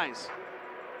sore eyes.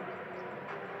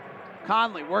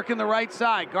 Conley working the right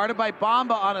side, guarded by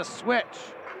Bamba on a switch.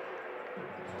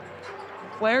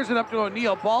 Flares it up to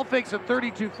O'Neal. Ball fakes a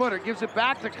 32-footer, gives it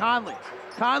back to Conley.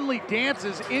 Conley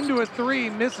dances into a three,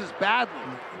 misses badly.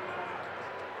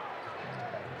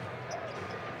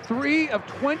 3 of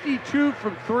 22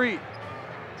 from 3.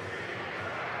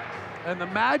 And the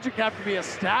Magic have to be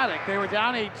ecstatic. They were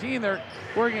down 18, they're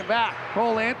working it back.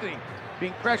 Cole Anthony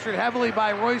being pressured heavily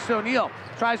by Royce O'Neal.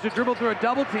 Tries to dribble through a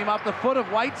double team off the foot of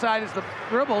Whiteside as the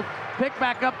dribble. Picked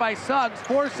back up by Suggs.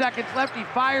 4 seconds left, he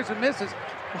fires and misses.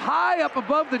 High up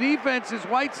above the defense is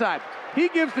Whiteside. He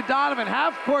gives to Donovan,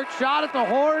 half-court shot at the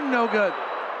horn, no good.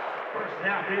 First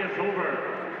half is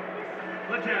over.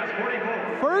 The Jazz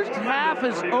 44. First half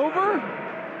is over.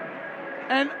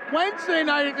 And Wednesday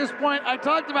night at this point, I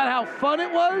talked about how fun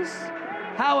it was,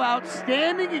 how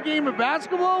outstanding a game of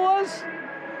basketball was.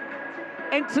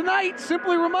 And tonight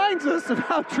simply reminds us of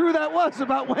how true that was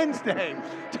about Wednesday.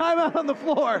 Timeout on the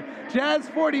floor. Jazz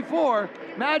 44,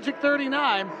 Magic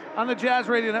 39 on the Jazz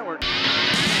Radio Network.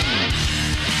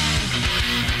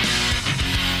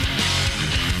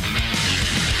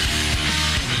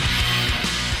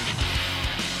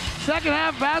 Second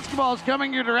half basketball is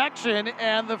coming your direction,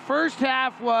 and the first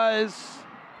half was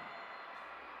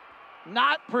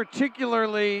not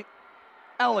particularly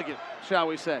elegant, shall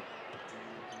we say.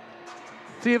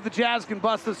 See if the Jazz can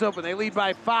bust this open. They lead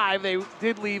by 5. They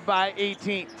did lead by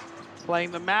 18. Playing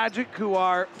the Magic, who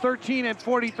are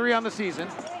 13-43 on the season.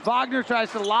 Wagner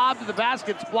tries to lob to the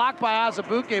basket. It's blocked by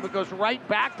Azubuike, but goes right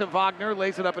back to Wagner,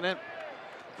 lays it up and in.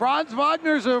 Franz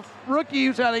Wagner's a rookie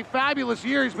who's had a fabulous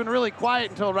year. He's been really quiet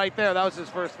until right there. That was his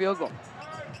first field goal.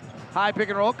 High pick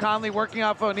and roll. Conley working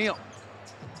off O'Neal.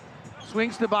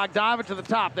 Swings to Bogdanovic to the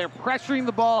top. They're pressuring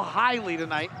the ball highly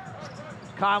tonight.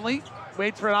 Conley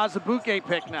waits for an Azubuike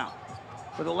pick now.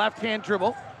 With a left-hand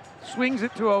dribble. Swings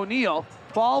it to O'Neal.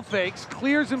 Ball fakes.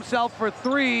 Clears himself for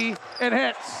 3 and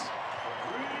hits.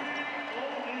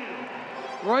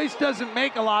 Royce doesn't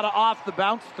make a lot of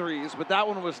off-the-bounce threes, but that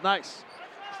one was nice.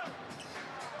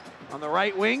 On the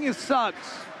right wing is Suggs.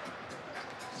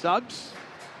 Suggs,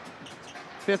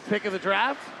 5th pick of the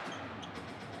draft.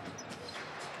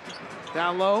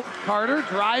 Down low, Carter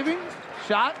driving,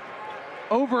 shot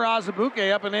over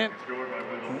Azubuike, up and in.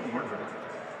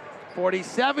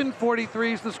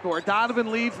 47-43 is the score. Donovan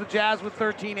leads the Jazz with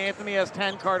 13. Anthony has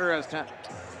 10, Carter has 10.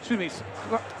 Excuse me,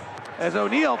 as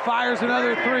O'Neal fires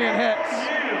another 3 and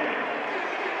hits.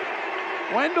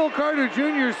 Wendell Carter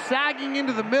Jr. sagging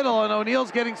into the middle, and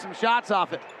O'Neal's getting some shots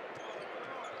off it.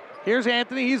 Here's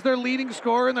Anthony. He's their leading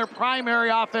scorer and their primary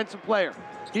offensive player.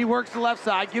 He works the left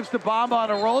side, gives to Bamba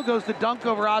on a roll, goes to dunk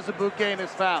over Azubuike and is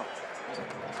fouled.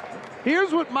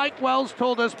 Here's what Mike Wells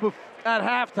told us at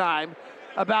halftime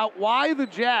about why the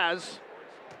Jazz,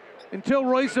 until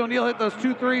Royce O'Neal hit those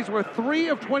 2 threes, were 3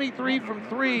 of 23 from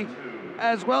 3,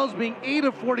 as well as being 8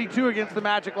 of 42 against the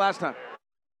Magic last time.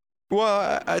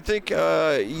 Well, I think,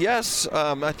 yes.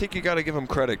 I think you got to give them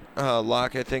credit,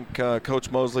 Locke. I think Coach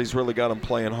Mosley's really got them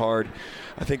playing hard.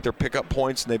 I think their pickup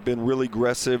points, and they've been really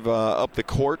aggressive up the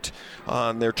court.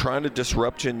 They're trying to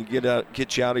disrupt you and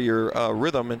get you out of your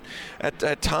rhythm. And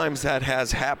at times that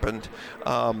has happened,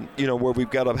 where we've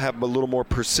got to have a little more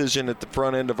precision at the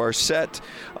front end of our set.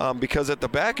 Because at the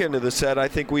back end of the set, I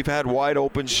think we've had wide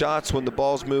open shots when the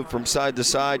ball's moved from side to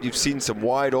side. You've seen some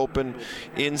wide open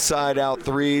inside-out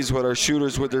threes with our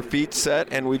shooters with their feet set,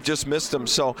 and we've just missed them.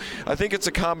 So I think it's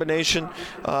a combination,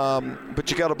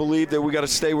 but you got to believe that we got to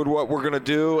stay with what we're going to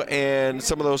do, and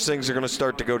some of those things are going to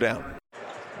start to go down.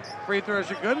 Free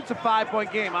throws are good. It's a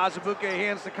 5-point game. Azubuike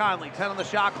hands to Conley. 10 on the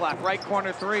shot clock. Right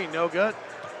corner 3, no good.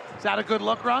 Is that a good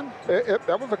look, Ron?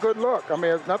 That was a good look. I mean,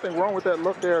 there's nothing wrong with that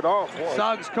look there at all. Boy.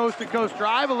 Suggs coast-to-coast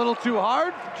drive, a little too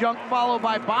hard. Junk followed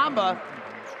by Bamba,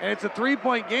 and it's a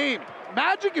 3-point game.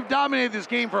 Magic have dominated this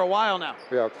game for a while now.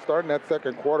 Yeah, starting that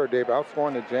second quarter, Dave,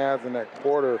 outscoring the Jazz in that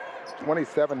quarter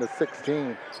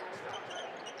 27-16.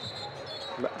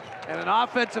 And an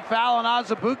offensive foul on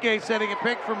Azubuike, setting a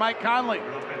pick for Mike Conley.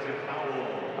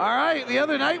 All right, the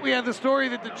other night we had the story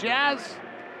that the Jazz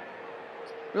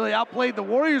really outplayed the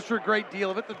Warriors for a great deal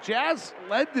of it. The Jazz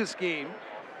led this game.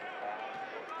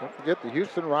 Don't forget the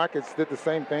Houston Rockets did the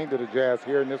same thing to the Jazz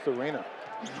here in this arena.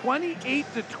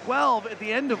 28-12 at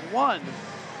the end of 1.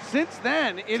 Since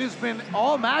then, it has been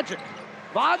all Magic.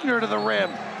 Wagner to the rim,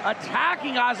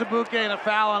 attacking Azubuike, and a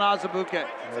foul on Azubuike.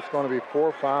 It's going to be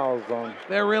 4 fouls on.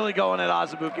 They're really going at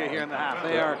Azubuike here in the half.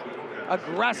 They are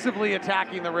aggressively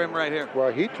attacking the rim right here.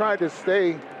 Well, he tried to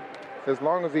stay as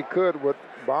long as he could with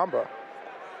Bamba.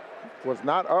 was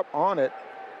not up on it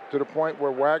to the point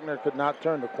where Wagner could not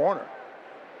turn the corner.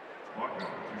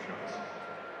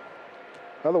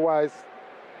 Otherwise,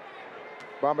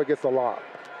 Bamba gets a lob.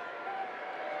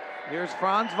 Here's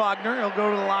Franz Wagner. He'll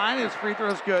go to the line. His free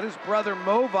throw's good. His brother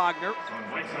Mo Wagner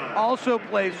also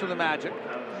plays for the Magic.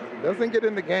 Doesn't get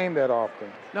in the game that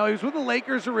often. No, he was with the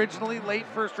Lakers originally, late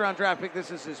first-round draft pick. This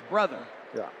is his brother.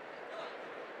 Yeah.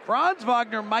 Franz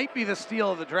Wagner might be the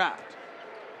steal of the draft.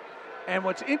 And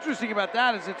what's interesting about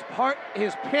that is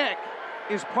his pick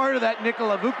is part of that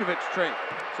Nikola Vukovic trade.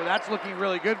 So that's looking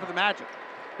really good for the Magic.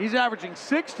 He's averaging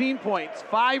 16 points,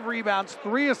 5 rebounds,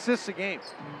 3 assists a game.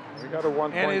 We got a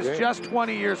 1 point and is game. just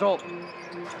 20 years old.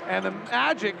 And the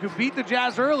Magic, who beat the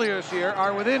Jazz earlier this year,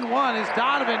 are within 1 as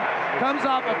Donovan comes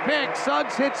off a pick.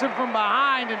 Suggs hits him from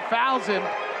behind and fouls him,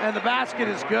 and the basket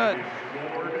is good.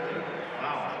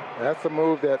 That's a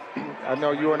move that I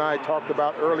know you and I talked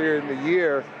about earlier in the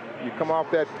year. You come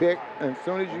off that pick, and as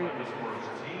soon as you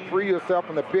free yourself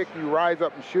from the pick, you rise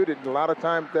up and shoot it. And a lot of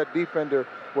times that defender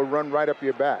will run right up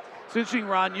your back. It's interesting,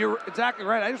 Ron. You're exactly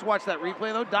right. I just watched that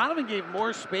replay, though. Donovan gave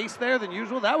more space there than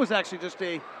usual. That was actually just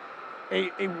a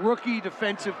rookie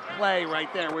defensive play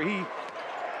right there where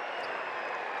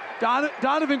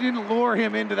Donovan didn't lure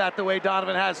him into that the way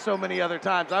Donovan has so many other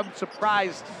times. I'm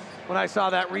surprised when I saw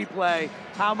that replay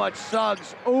how much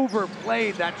Suggs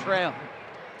overplayed that trail.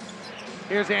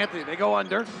 Here's Anthony. They go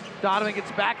under. Donovan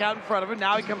gets back out in front of him.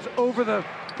 Now he comes over the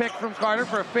pick from Carter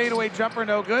for a fadeaway jumper,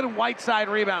 no good. And Whiteside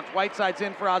rebounds. Whiteside's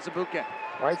in for Azubuike.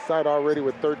 Whiteside already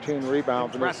with 13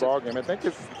 rebounds in this ballgame. I think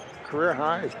his career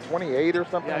high is 28 or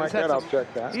something like that. I'll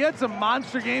check that. He had some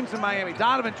monster games in Miami.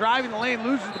 Donovan driving the lane,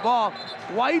 loses the ball.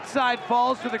 Whiteside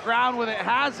falls to the ground with it,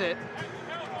 has it.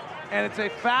 And it's a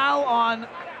foul on... Is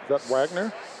that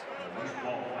Wagner?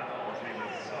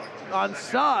 On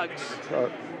Suggs.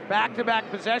 Back-to-back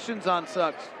possessions on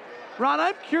Suggs. Ron,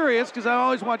 I'm curious, because I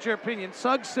always want your opinion.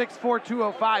 Suggs 6'4",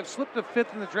 205, slipped to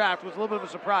 5th in the draft, was a little bit of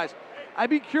a surprise. I'd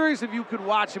be curious if you could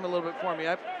watch him a little bit for me.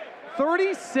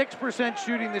 36%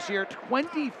 shooting this year,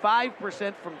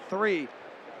 25% from 3.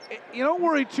 You don't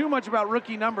worry too much about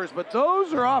rookie numbers, but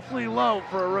those are awfully low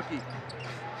for a rookie.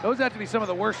 Those have to be some of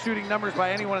the worst shooting numbers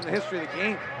by anyone in the history of the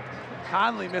game.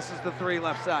 Conley misses the 3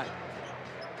 left side.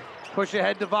 Push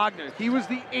ahead to Wagner. He was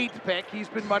the 8th pick. He's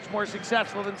been much more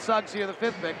successful than Suggs here, the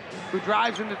 5th pick, who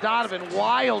drives into Donovan.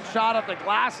 Wild shot off the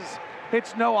glasses.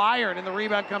 Hits no iron, and the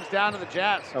rebound comes down to the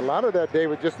Jazz. A lot of that,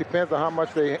 David, just depends on how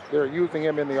much they're using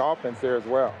him in the offense there as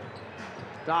well.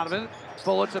 Donovan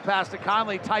bullets a pass to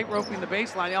Conley, tight roping the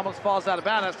baseline. He almost falls out of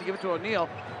bounds, has to give it to O'Neal.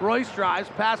 Royce drives,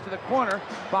 pass to the corner.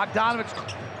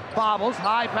 Bogdanovich bobbles,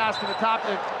 high pass to the top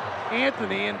to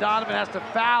Anthony, and Donovan has to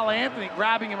foul Anthony,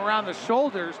 grabbing him around the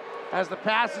shoulders as the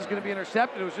pass is going to be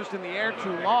intercepted. It was just in the air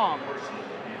too long.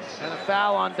 And a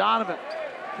foul on Donovan.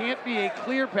 Can't be a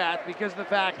clear path because of the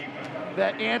fact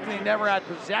that Anthony never had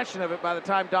possession of it by the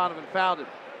time Donovan fouled it.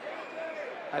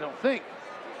 I don't think.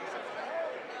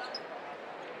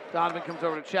 Donovan comes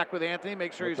over to check with Anthony,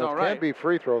 make sure he's all right. Can't be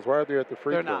free throws. Why are they at the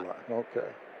free throw line? Okay.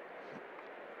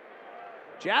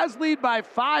 Jazz lead by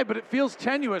 5, but it feels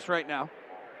tenuous right now.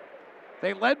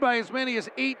 They led by as many as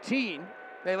 18.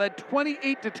 They led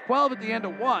 28-12 at the end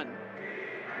of 1.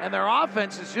 And their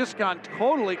offense has just gone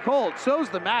totally cold. So's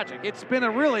the Magic. It's been a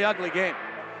really ugly game.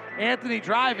 Anthony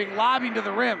driving, lobbing to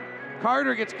the rim.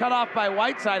 Carter gets cut off by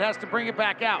Whiteside, has to bring it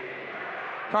back out.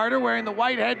 Carter wearing the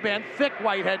white headband, thick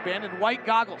white headband, and white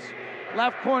goggles.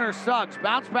 Left corner Suggs,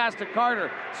 bounce pass to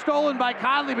Carter. Stolen by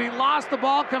Conley, but he lost the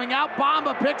ball coming out.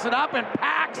 Bamba picks it up and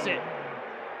packs it.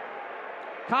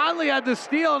 Conley had the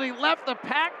steal and he left the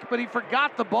pack, but he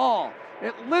forgot the ball.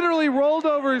 It literally rolled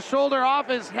over his shoulder, off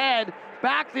his head,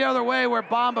 back the other way where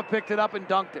Bamba picked it up and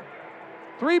dunked it.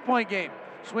 3-point game.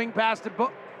 Swing pass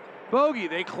to Bogey.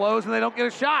 They close and they don't get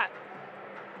a shot.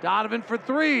 Donovan for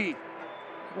 3.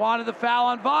 Wanted the foul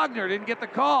on Wagner. Didn't get the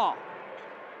call.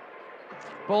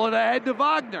 Bullet ahead to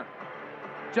Wagner.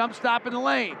 Jump stop in the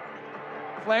lane.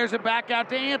 Flares it back out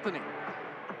to Anthony.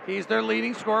 He's their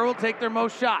leading scorer. Will take their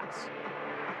most shots.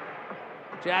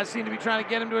 Jazz seem to be trying to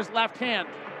get him to his left hand.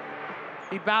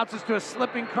 He bounces to a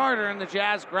slipping Carter, and the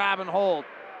Jazz grab and hold.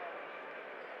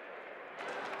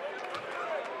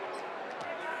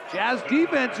 Jazz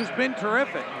defense has been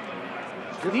terrific.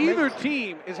 Neither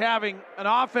team is having an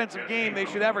offensive game they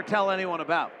should ever tell anyone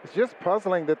about. It's just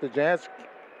puzzling that the Jazz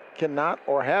cannot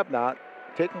or have not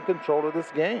taken control of this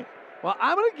game. Well,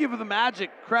 I'm going to give the Magic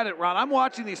credit, Ron. I'm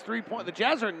watching these 3-point. The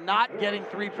Jazz are not getting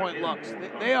 3-point looks.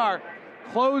 They are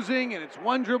closing, and it's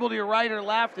one dribble to your right or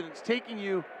left, and it's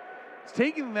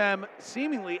taking them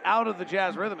seemingly out of the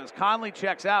Jazz rhythm as Conley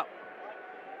checks out.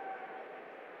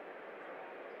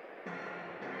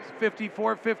 It's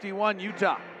 54-51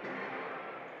 Utah.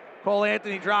 Cole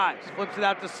Anthony drives, flips it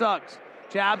out to Suggs.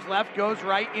 Jabs left, goes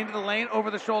right into the lane,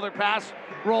 over the shoulder pass,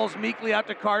 rolls meekly out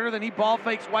to Carter, then he ball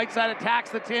fakes Whiteside, attacks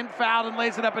the 10, fouled and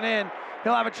lays it up and in.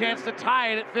 He'll have a chance to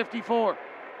tie it at 54.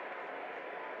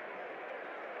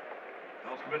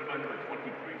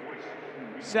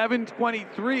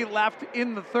 7:23 left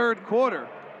in the third quarter.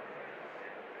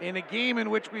 In a game in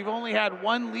which we've only had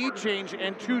one lead change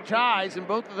and 2 ties, and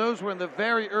both of those were in the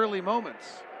very early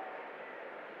moments.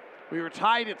 We were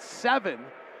tied at 7,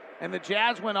 and the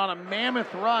Jazz went on a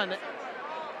mammoth run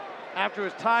after it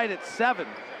was tied at 7.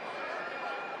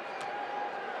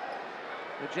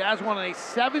 The Jazz won on a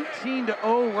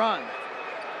 17-0 run.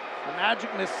 The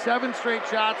Magic missed 7 straight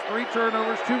shots, 3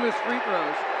 turnovers, 2 missed free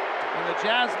throws, and the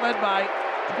Jazz led by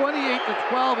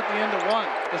 28-12 at the end of 1,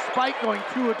 despite going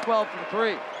 2 of 12 from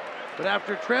 3. But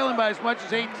after trailing by as much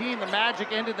as 18, the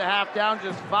Magic ended the half down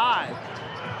just 5,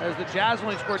 as the Jazz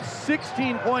only scored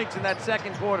 16 points in that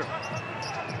second quarter.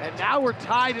 And now we're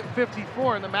tied at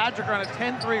 54, and the Magic are on a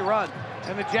 10-3 run.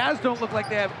 And the Jazz don't look like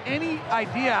they have any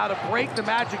idea how to break the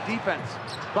Magic defense.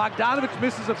 Bogdanovich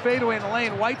misses a fadeaway in the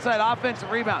lane. Whiteside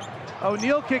offensive rebound.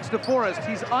 O'Neal kicks to Forrest.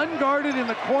 He's unguarded in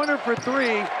the corner for 3,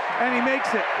 and he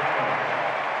makes it.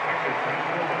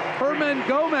 Herman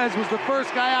Gomez was the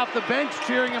first guy off the bench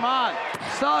cheering him on.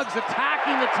 Suggs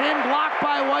attacking the 10, blocked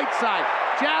by Whiteside.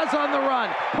 Jazz on the run.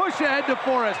 Push ahead to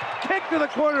Forrest. Kick to the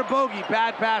corner, Bogey.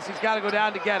 Bad pass. He's got to go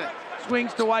down to get it.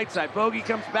 Swings to Whiteside. Bogey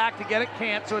comes back to get it.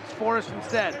 Can't, so it's Forrest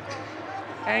instead.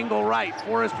 Angle right.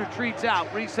 Forrest retreats out.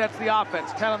 Resets the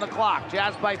offense. 10 on the clock.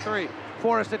 Jazz by 3.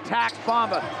 Forrest attacks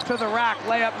Bamba to the rack.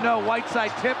 Layup, no.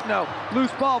 Whiteside tip, no.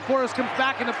 Loose ball. Forrest comes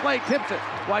back into play. Tips it.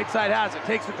 Whiteside has it.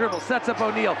 Takes the dribble. Sets up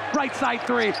O'Neal. Right side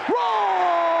 3.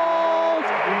 Rolls!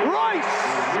 Royce!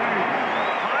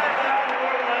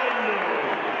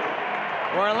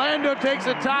 Orlando takes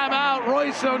a timeout.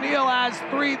 Royce O'Neal has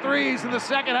 3 threes in the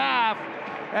second half.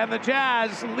 And the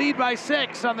Jazz lead by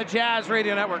 6 on the Jazz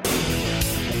Radio Network.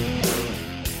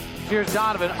 Here's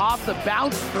Donovan off the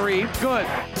bounce 3. Good.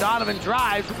 Donovan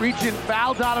drives, reaching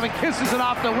foul. Donovan kisses it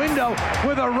off the window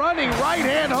with a running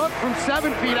right-hand hook from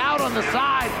 7 feet out on the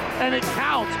side. And it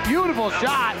counts. Beautiful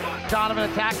shot.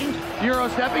 Donovan attacking. Euro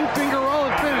stepping. Finger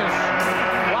roll and finish.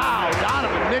 Wow.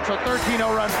 Donovan Mitchell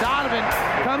 13-0 run. Donovan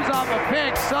comes off a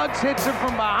pick. Suggs hits him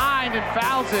from behind and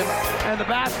fouls him. And the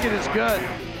basket is good.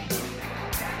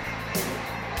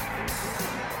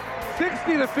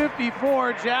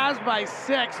 60-54, Jazz by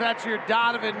 6. That's your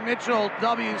Donovan Mitchell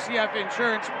WCF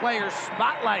Insurance Player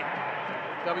Spotlight.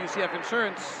 WCF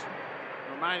Insurance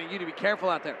reminding you to be careful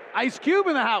out there. Ice Cube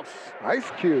in the house. Ice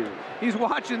Cube. He's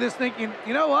watching this thinking,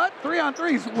 you know what?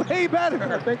 3-on-3 is way better.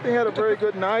 I think they had a very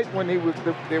good night when they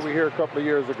were here a couple of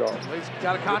years ago. Well, he's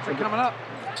got a contract coming up.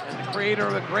 And the creator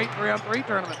of a great 3-on-3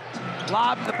 tournament.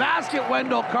 Lob to the basket,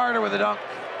 Wendell Carter with a dunk.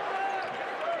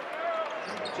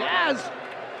 Jazz.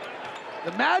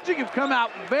 The Magic have come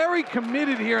out very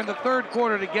committed here in the third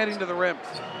quarter to getting to the rim.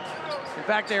 In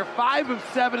fact, they're 5 of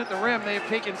 7 at the rim. They have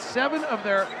taken 7 of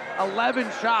their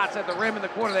 11 shots at the rim in the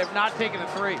quarter. They have not taken a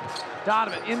 3.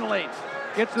 Donovan in the lane.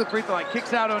 Gets to the free throw line.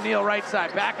 Kicks out O'Neal right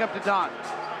side. Back up to Don.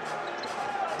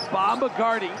 Bamba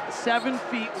guarding, 7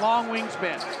 feet long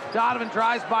wingspan. Donovan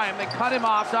drives by him. They cut him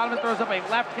off. Donovan throws up a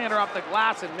left-hander off the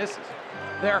glass and misses.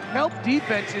 Their help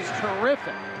defense is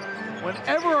terrific.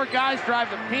 Whenever our guys drive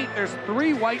the paint, there's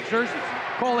 3 white jerseys.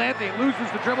 Cole Anthony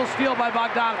loses the dribble, steal by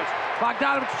Bogdanovich.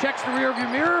 Bogdanovich checks the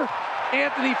rearview mirror.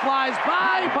 Anthony flies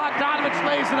by. Bogdanovich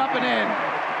lays it up and in.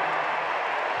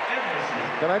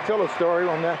 Can I tell a story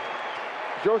on that?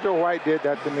 JoJo White did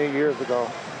that to me years ago.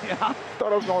 Yeah.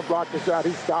 Thought I was going to block the shot.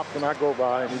 He stops and I go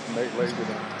by and he lays it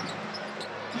in.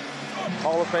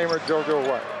 Hall of Famer JoJo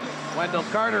White. Wendell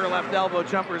Carter, left elbow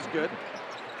jumper is good.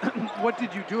 What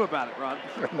did you do about it, Ron?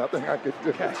 Nothing I could do.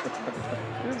 Okay.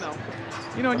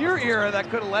 You know, in your era, that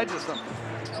could have led to something.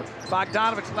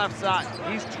 Bogdanovich left side.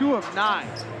 He's 2 of 9.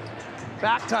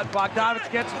 Back cut.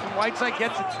 Bogdanovich gets it from Whiteside,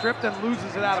 gets it stripped and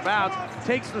loses it out of bounds.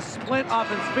 Takes the splint off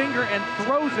his finger and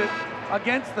throws it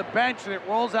against the bench, and it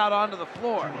rolls out onto the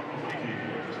floor.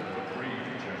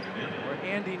 Where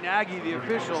Andy Nagy, the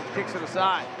official, kicks it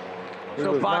aside.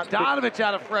 So Bogdanovich,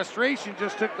 out of frustration,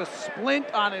 just took the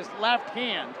splint on his left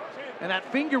hand, and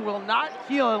that finger will not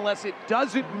heal unless it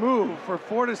doesn't move for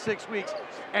 4 to 6 weeks,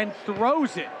 and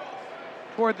throws it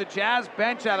toward the Jazz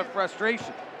bench out of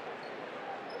frustration.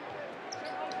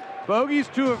 Bogey's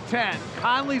 2 of 10.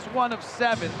 Conley's 1 of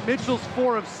 7. Mitchell's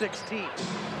 4 of 16.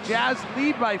 Jazz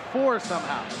lead by 4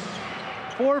 somehow.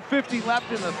 4:50 left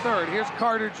in the third. Here's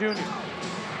Carter Jr.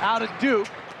 out of Duke.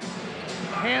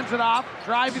 hands it off,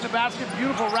 driving the basket.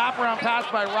 Beautiful wraparound pass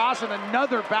by Ross, and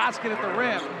another basket at the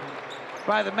rim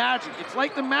by the Magic. It's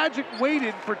like the Magic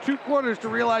waited for 2 quarters to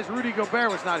realize Rudy Gobert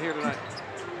was not here tonight.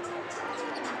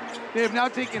 They have now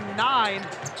taken 9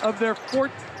 of their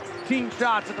 14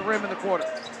 shots at the rim in the quarter.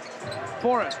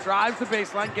 Forrest drives the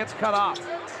baseline, gets cut off.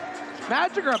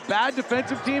 Magic are a bad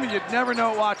defensive team, and you'd never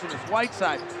know it watching this.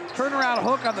 Whiteside, turnaround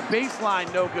hook on the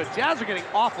baseline, no good. Jazz are getting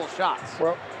awful shots.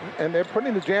 Well, and they're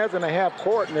putting the Jazz in a half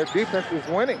court, and their defense is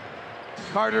winning.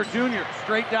 Carter Jr.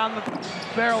 straight down the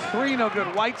barrel, 3, no good.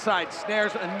 Whiteside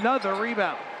snares another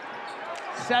rebound.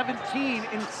 17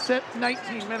 in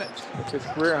 19 minutes. It's his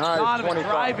career high. Donovan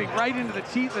driving right into the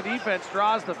teeth of defense,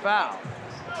 draws the foul.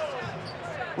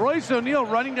 Royce O'Neal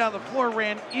running down the floor,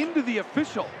 ran into the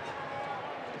official.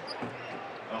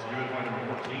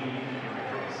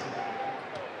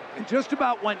 And just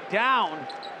about went down,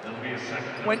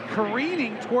 went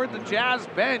careening toward the Jazz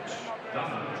bench.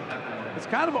 It's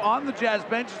kind of on the Jazz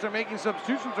bench as they're making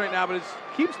substitutions right now, but it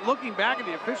keeps looking back at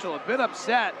the official, a bit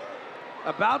upset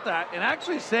about that, and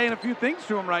actually saying a few things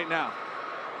to him right now.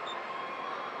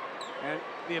 And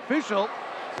the official,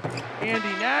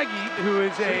 Andy Nagy, who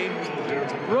is a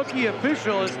rookie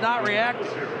official, is not reacting.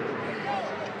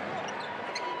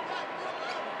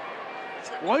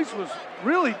 Royce was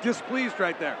really displeased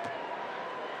right there.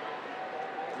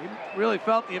 He really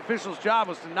felt the official's job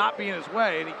was to not be in his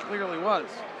way, and he clearly was.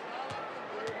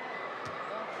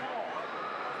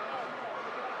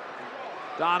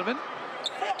 Donovan.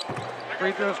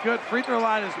 Free throw's good. Free throw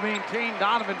line has maintained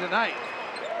Donovan tonight.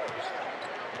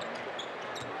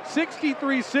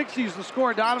 63-60 is the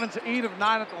score. Donovan's 8 of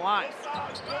 9 at the line.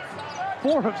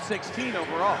 4 of 16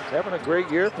 overall. Having a great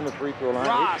year from the free throw line.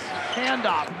 Ross,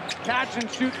 handoff, catch and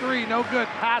shoot 3, no good.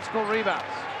 Pascal rebounds.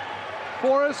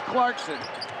 Forrest, Clarkson,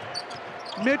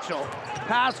 Mitchell,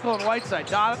 Pascal, and Whiteside.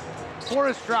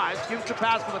 Forrest drives, gives the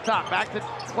pass to the top. Back to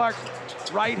Clarkson.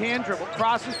 Right hand dribble,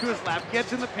 crosses to his left,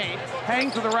 gets in the paint,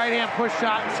 hangs with a right hand push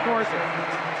shot and scores it.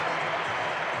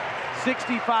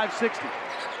 65-60.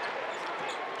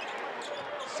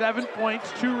 7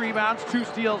 points, 2 rebounds, 2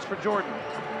 steals for Jordan.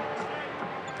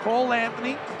 Cole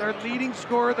Anthony, their leading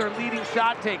scorer, their leading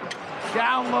shot taker.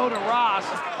 Down low to Ross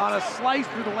on a slice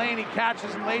through the lane. He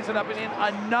catches and lays it up and in.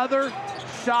 Another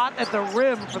shot at the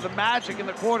rim for the Magic in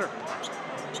the quarter.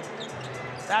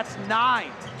 That's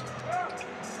 9.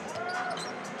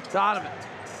 Donovan,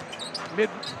 mid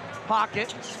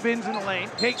pocket, spins in the lane,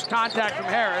 takes contact from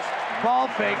Harris, ball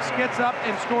fakes, gets up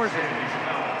and scores it.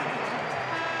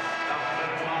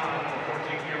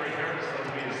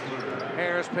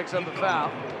 Harris picks up the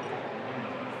foul.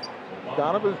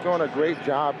 Donovan's doing a great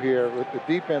job here with the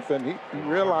defense, and he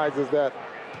realizes that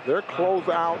they're close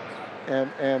out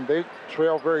and they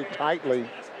trail very tightly.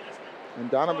 And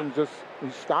Donovan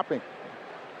he's stopping,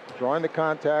 drawing the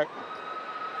contact,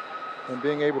 and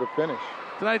being able to finish.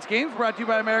 Tonight's game is brought to you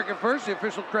by America First, the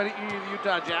official credit union of the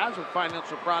Utah Jazz, with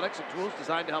financial products and tools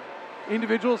designed to help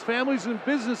individuals, families, and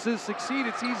businesses succeed.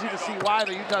 It's easy to see why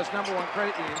they're Utah's #1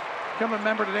 credit union. Become a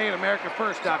member today at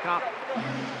AmericaFirst.com.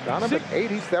 Donovan,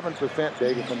 87%,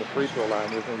 David, from the free throw line.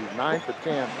 He's 9 for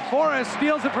 10. Forrest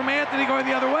steals it from Anthony, going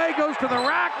the other way, goes to the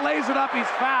rack, lays it up, he's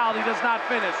fouled. He does not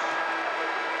finish.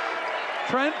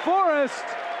 Trent Forrest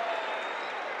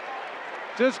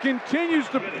just continues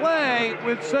to play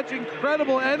with such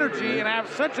incredible energy and have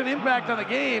such an impact on the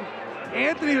game.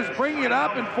 Anthony was bringing it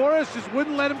up, and Forrest just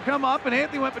wouldn't let him come up, and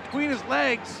Anthony went between his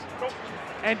legs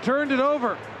and turned it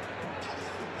over.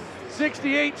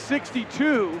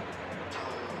 68-62.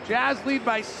 Jazz lead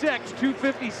by 6,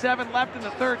 2:57 left in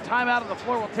the third. Timeout on the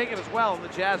floor. We'll take it as well on the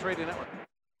Jazz Radio Network.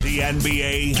 The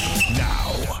NBA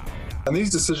now. And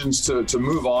these decisions to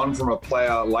move on from a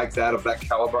player like that, of that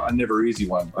caliber, are never easy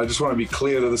one. I just want to be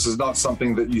clear that this is not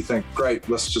something that you think, great,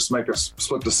 let's just make a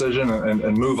split decision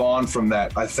and move on from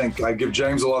that. I think I give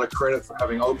James a lot of credit for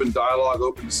having open dialogue,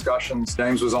 open discussions.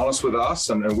 James was honest with us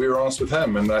and we were honest with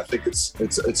him. And I think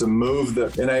it's a move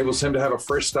that enables him to have a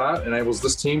fresh start, enables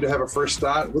this team to have a fresh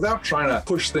start without trying to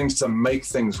push things to make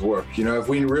things work. You know, if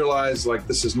we realize like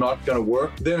this is not going to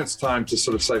work, then it's time to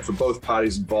sort of say for both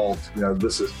parties involved, you know,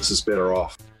 this is better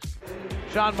off.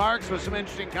 Sean Marks with some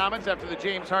interesting comments after the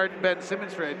James Harden-Ben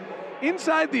Simmons trade.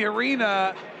 Inside the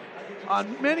arena,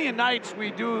 on many nights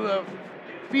we do a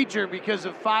feature because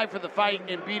of 5 for the Fight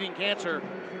and beating cancer.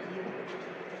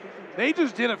 They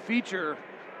just did a feature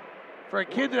for a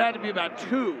kid that had to be about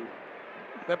 2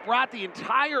 that brought the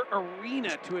entire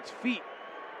arena to its feet.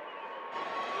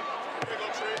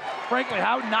 Frankly,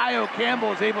 how Nio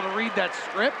Campbell is able to read that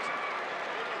script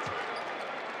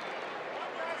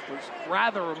was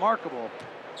rather remarkable.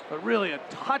 But really a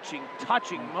touching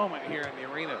moment here in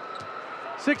the arena.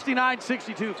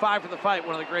 69-62, 5 for the fight.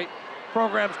 One of the great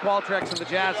programs Qualtrics and the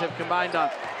Jazz have combined on.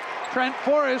 Trent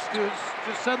Forrest, who's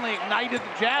just suddenly ignited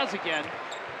the Jazz again,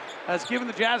 has given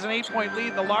the Jazz an 8-point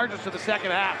lead, the largest of the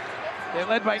second half. They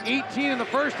led by 18 in the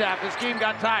first half. This game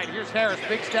got tied. Here's Harris,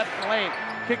 big step in the lane.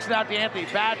 Kicks it out to Anthony.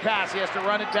 Bad pass. He has to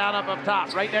run it down up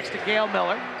top. Right next to Gale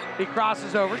Miller. He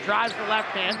crosses over, drives the left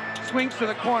hand, swings to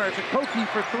the corner. It's a Koki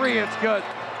for three, and it's good.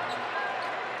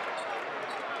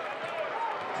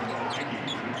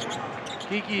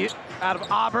 Kiki out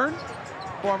of Auburn,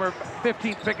 former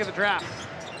 15th pick of the draft.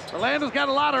 Orlando's got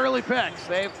a lot of early picks.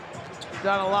 They've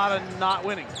done a lot of not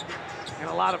winning and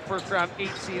a lot of first-round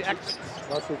 8-seed exits.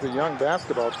 Plus, it's a young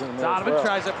basketball team. Donovan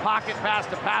tries a pocket pass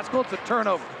to Pascal. It's a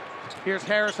turnover. Here's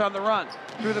Harris on the run.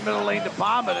 Through the middle lane to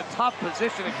Bamba. A tough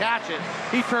position to catch it.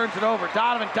 He turns it over.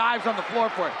 Donovan dives on the floor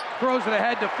for it. Throws it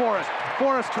ahead to Forrest.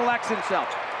 Forrest collects himself.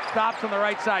 Stops on the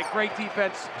right side. Great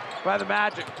defense by the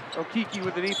Magic. Okiki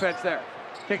with the defense there.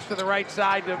 Kicks to the right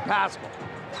side to Pascal.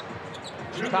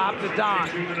 Top to Don.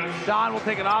 Don will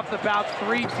take it off the bounce.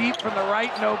 Three deep from the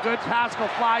right. No good. Pascal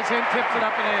flies in. Tips it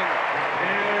up and in.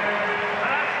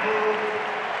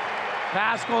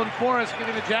 Pascal and Forrest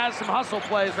giving the Jazz some hustle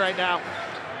plays right now.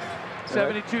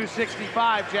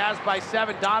 72-65, Jazz by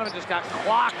 7. Donovan just got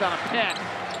clocked on a pick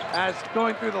as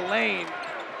going through the lane.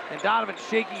 And Donovan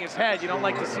shaking his head. You don't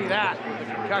like to see that with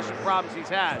the concussion problems he's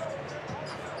had.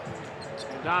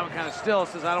 And Donovan kind of still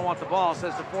says, I don't want the ball.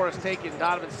 Says to Forrest, take it. And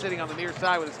Donovan's sitting on the near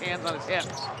side with his hands on his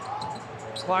hips.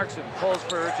 Clarkson pulls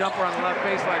for a jumper on the left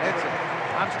baseline, hits it.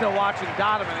 I'm still watching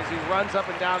Donovan as he runs up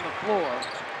and down the floor.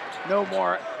 No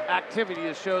more activity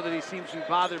to show that he seems to be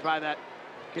bothered by that,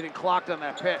 getting clocked on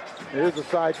that pitch. Here's a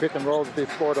side pick and roll that they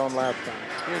scored on last time.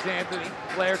 Here's Anthony,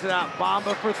 flares it out.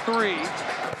 Bamba for three.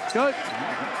 Good.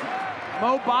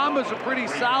 Mo Bamba's a pretty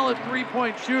solid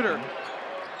three-point shooter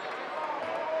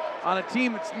on a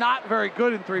team that's not very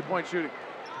good in three-point shooting.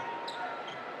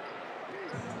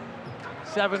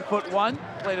 7'1",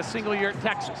 played a single year at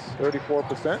Texas.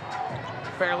 34%.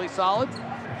 Fairly solid.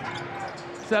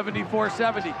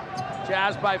 74-70.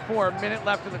 Jazz by 4, a minute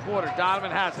left in the quarter.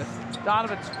 Donovan has it.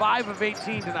 Donovan's 5 of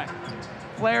 18 tonight.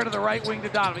 Flare to the right wing to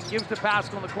Donovan. Gives to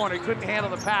Pascal in the corner. He couldn't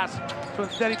handle the pass, so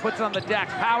instead he puts it on the deck.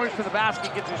 Powers to the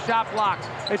basket, gets his shot blocked.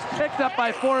 It's picked up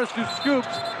by Forrest, who scoops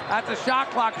at the shot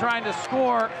clock trying to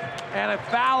score, and a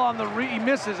foul on the he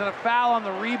misses, and a foul on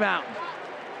the rebound.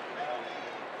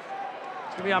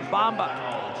 It's gonna be on Bamba.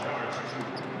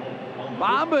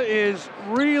 Bamba is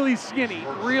really skinny,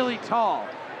 really tall.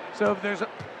 So if there's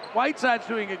Whiteside's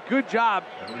doing a good job.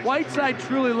 Whiteside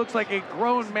truly looks like a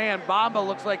grown man. Bamba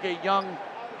looks like a young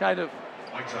kind of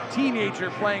teenager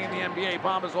playing in the NBA.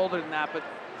 Bamba's older than that, but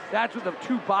that's what the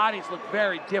two bodies look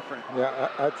very different. Yeah,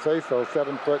 I'd say so.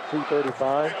 7 foot,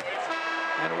 235.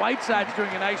 And Whiteside's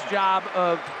doing a nice job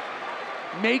of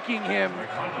making him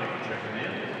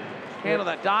handle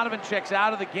that. Donovan checks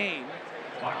out of the game.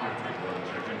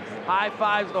 High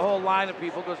fives the whole line of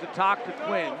people. Goes to talk to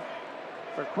Quinn.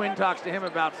 Or Quinn talks to him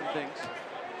about some things.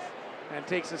 And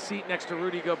takes a seat next to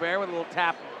Rudy Gobert with a little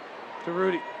tap to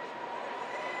Rudy.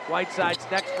 Whiteside's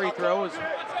next free throw is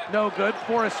no good.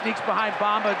 Forrest sneaks behind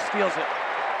Bamba and steals it.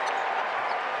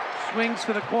 Swings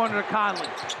to the corner to Conley.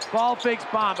 Ball fakes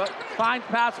Bamba. Finds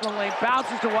Pascal in lane.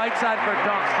 Bounces to Whiteside for a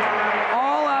dunk.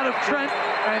 All out of Trent.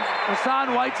 And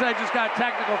Hassan Whiteside just got a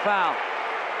technical foul.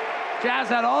 Jazz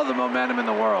had all the momentum in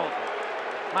the world.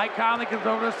 Mike Conley comes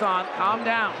over to Hassan. Calm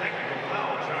down.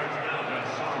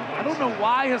 I don't know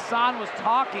why Hassan was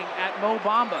talking at Mo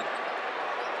Bamba.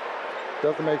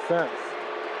 Doesn't make sense.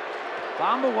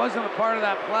 Bamba wasn't a part of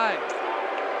that play.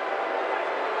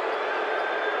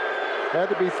 Had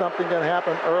to be something that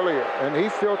happened earlier. And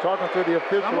he's still talking to the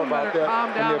official about that.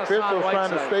 And the official's trying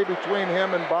to stay between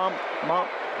him and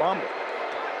Bamba.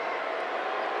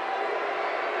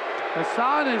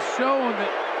 Hassan has shown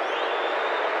that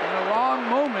in the wrong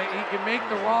moment, he can make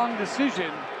the wrong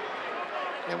decision,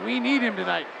 and we need him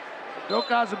tonight.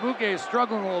 Doka Azubuike is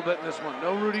struggling a little bit in this one.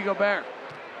 No Rudy Gobert.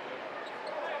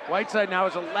 Whiteside now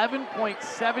has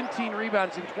 11.17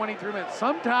 rebounds in 23 minutes.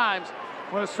 Sometimes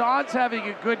when Hassan's having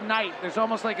a good night, there's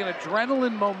almost like an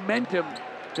adrenaline momentum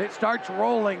that starts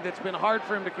rolling that's been hard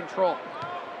for him to control.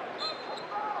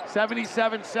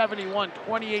 77-71,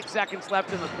 28 seconds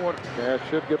left in the quarter. Yeah,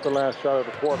 should get the last shot of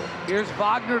the quarter. Here's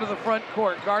Wagner to the front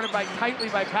court, guarded tightly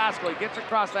by Pascal. He gets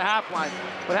across the half line,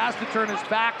 but has to turn his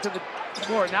back to the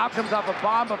score. Now comes off a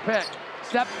Bamba pick.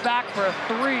 Steps back for a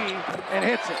three and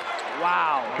hits it.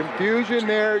 Wow. Confusion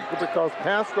there because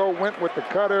Pascal went with the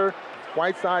cutter.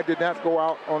 Whiteside did not go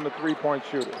out on the three-point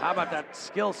shooter. How about that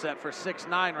skill set for 6'9"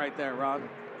 right there, Ron?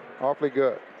 Awfully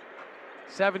good.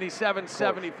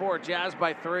 77-74, Jazz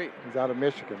by 3. He's out of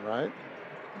Michigan, right?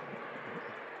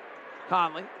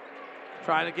 Conley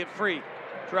trying to get free.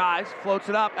 Drives, floats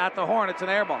it up at the horn. It's an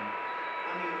air ball.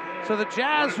 So the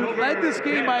Jazz, who led this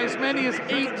game by as many as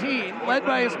 18, led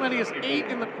by as many as 8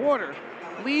 in the quarter,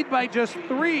 lead by just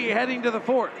 3 heading to the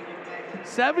fourth.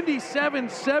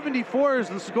 77-74 is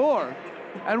the score.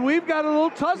 And we've got a little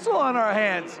tussle on our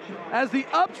hands as the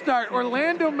upstart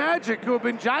Orlando Magic, who have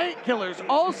been giant killers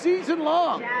all season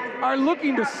long, are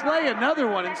looking to slay another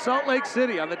one in Salt Lake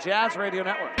City on the Jazz Radio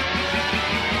Network.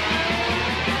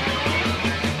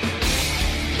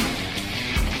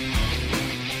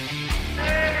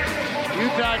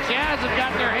 Utah Jazz have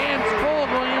got their hands full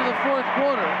going into the fourth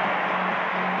quarter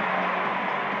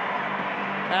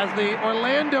as the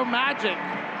Orlando Magic,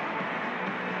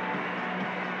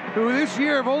 who this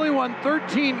year have only won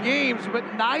 13 games, but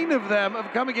 9 of them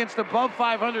have come against above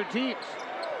 500 teams.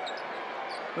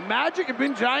 The Magic have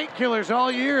been giant killers all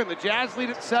year, and the Jazz lead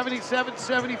at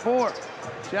 77-74.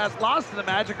 Jazz lost to the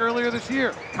Magic earlier this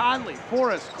year. Conley,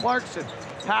 Forrest, Clarkson,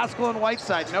 Pascal, and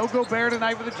Whiteside. No Gobert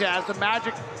tonight for the Jazz. The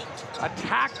Magic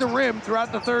attack the rim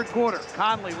throughout the third quarter.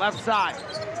 Conley, left side.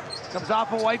 Comes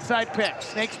off a Whiteside pick.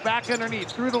 Snakes back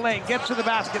underneath, through the lane, gets to the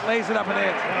basket, lays it up and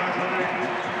in.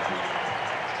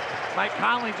 Mike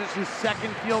Conley just his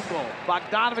second field goal.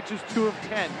 Bogdanovich is 2 of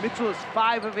 10. Mitchell is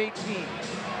 5 of 18.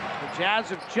 The Jazz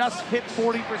have just hit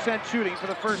 40% shooting for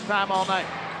the first time all night.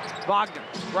 Wagner,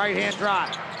 right-hand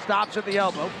drive, stops at the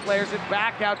elbow, flares it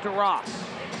back out to Ross.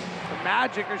 The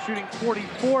Magic are shooting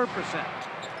 44%,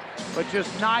 but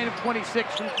just 9 of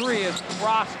 26 from 3 as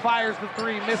Ross fires the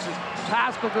 3, misses.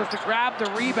 Pascal goes to grab the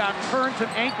rebound, turns an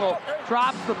ankle,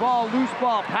 drops the ball, loose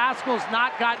ball. Pascal's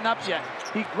not gotten up yet.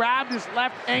 He grabbed his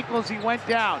left ankle as he went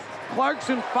down.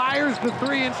 Clarkson fires the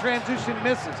 3 in transition,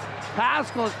 misses.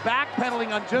 Pascal is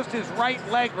backpedaling on just his right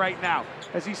leg right now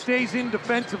as he stays in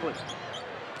defensively.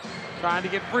 Trying to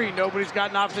get free. Nobody's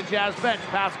gotten off the Jazz bench.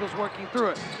 Pascal's working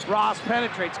through it. Ross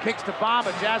penetrates, kicks to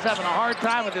Bamba. Jazz having a hard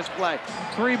time with this play.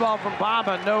 3 ball from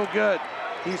Bamba, no good.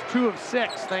 He's 2 of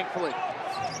 6, thankfully.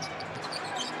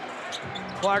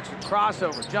 Clarkson,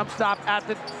 crossover, jump stop at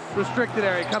the restricted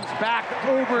area. Comes back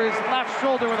over his left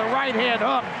shoulder with a right-hand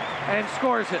hook and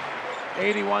scores it.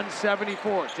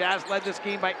 81-74. Jazz led this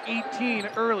game by 18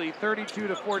 early,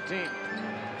 32-14.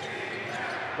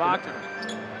 Wagner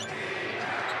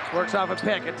works off a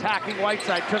pick, attacking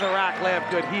Whiteside to the rack, layup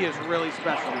good. He is really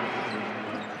special.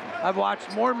 I've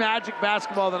watched more Magic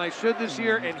basketball than I should this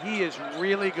year, and he is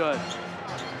really good.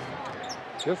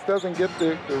 Just doesn't get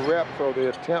the reps or the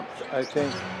attempts, I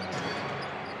think.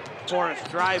 Forrest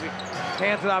driving,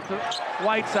 hands it off to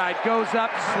Whiteside, goes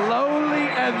up slowly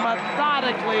and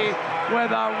methodically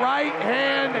with a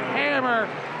right-hand hammer.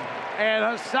 And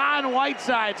Hassan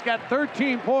Whiteside's got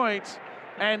 13 points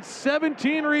and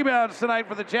 17 rebounds tonight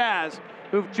for the Jazz,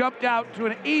 who've jumped out to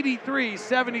an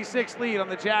 83-76 lead on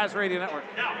the Jazz Radio Network.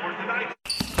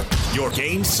 Your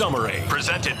game summary,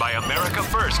 presented by America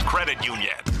First Credit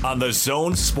Union on the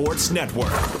Zone Sports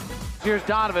Network. Here's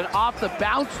Donovan off the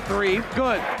bounce 3,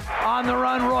 good. On the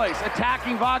run, Royce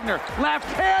attacking Wagner. Left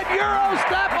hand Euro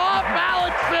step off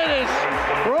balance finish.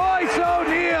 Royce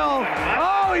O'Neal.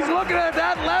 Oh, he's looking at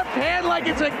that left hand like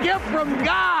it's a gift from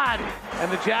God.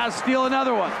 And the Jazz steal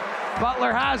another one.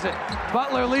 Butler has it.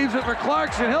 Butler leaves it for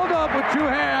Clarkson. He'll go up with 2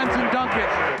 hands and dunk it.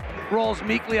 Rolls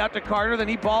meekly out to Carter, then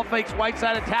he ball fakes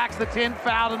Whiteside, attacks the 10,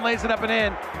 fouled and lays it up and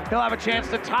in. He'll have a chance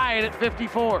to tie it at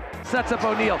 54. Sets up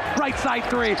O'Neal, right side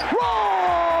 3,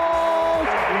 rolls!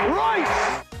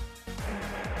 Royce!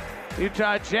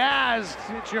 Utah Jazz,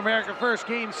 it's your America First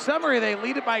game summary. They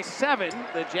lead it by 7.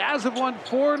 The Jazz have won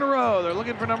 4 in a row. They're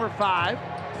looking for number 5.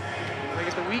 They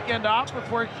get the weekend off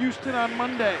before Houston on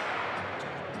Monday.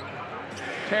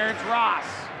 Terrence Ross,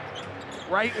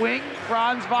 right wing,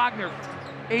 Franz Wagner.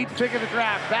 8th pick of the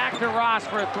draft, back to Ross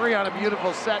for a 3 on a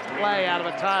beautiful set play out of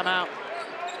a timeout.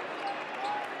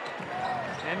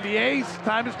 NBA's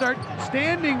time to start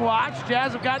standing watch.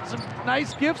 Jazz have got some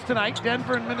nice gifts tonight.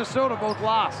 Denver and Minnesota both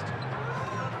lost.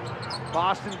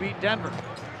 Boston beat Denver.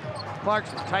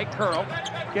 Clarkson, tight curl,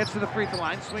 gets to the free throw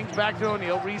line, swings back to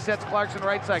O'Neal, resets Clarkson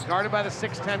right side, guarded by the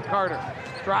 6'10 Carter.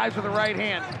 Drives with the right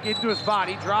hand into his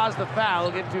body, draws the foul,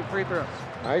 he'll get 2 free throws.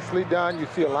 Nicely done. You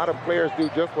see a lot of players do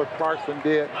just what Clarkson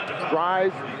did.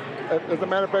 Drives. As a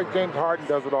matter of fact, James Harden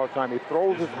does it all the time. He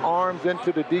throws his arms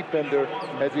into the defender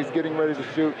as he's getting ready to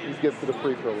shoot. He gets to the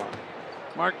free throw line.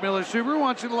 Mark Miller Subaru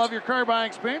wants you to love your car buying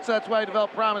experience. That's why I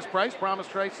developed Promise Price. Promise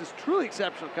Price is truly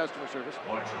exceptional customer service.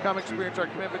 Come experience our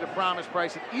commitment to Promise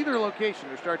Price at either location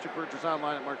or start your purchase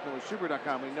online at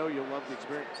markmillersubaru.com. We know you'll love the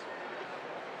experience.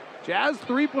 Jazz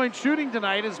three-point shooting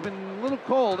tonight has been a little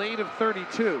cold, 8 of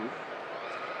 32.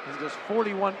 It's just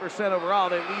 41% overall.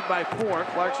 They lead by 4.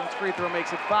 Clarkson's free throw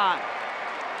makes it 5.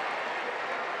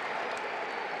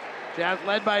 Jazz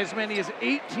led by as many as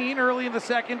 18 early in the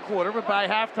second quarter, but by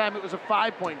halftime it was a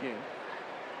 5-point game.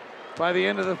 By the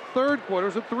end of the third quarter,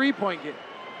 it was a 3-point game.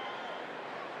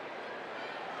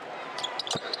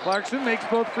 Clarkson makes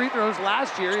both free throws.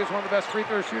 Last year, he was one of the best free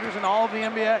throw shooters in all of the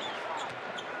NBA.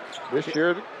 This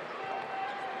year,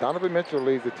 Donovan Mitchell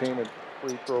leads the team in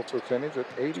free throw percentage at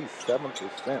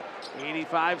 87%.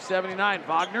 85-79.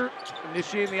 Wagner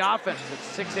initiating the offense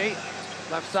at 6'8".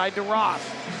 Left side to Ross.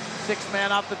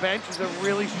 6-man off the bench is a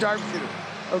really sharp shooter.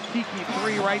 Okeke,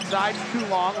 3 right side, too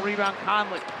long. Rebound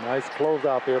Conley. Nice close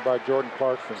out there by Jordan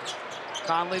Clarkson.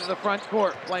 Conley to the front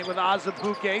court, playing with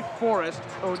Azubuike, Forrest,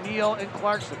 O'Neal, and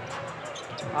Clarkson.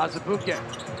 Azubuike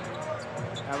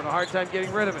having a hard time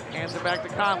getting rid of it. Hands it back to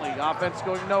Conley. Offense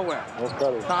going nowhere.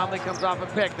 Conley comes off a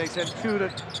pick. They send 2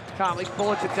 to Conley.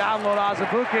 Pull it to download.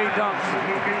 Azubuike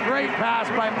dunks. Great pass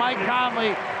by Mike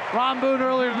Conley. Ron Boone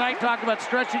earlier tonight talked about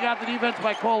stretching out the defense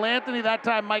by Cole Anthony. That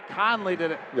time Mike Conley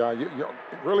did it. Yeah, you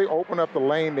really open up the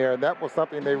lane there, and that was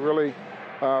something they really,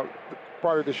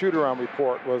 part of the shoot-around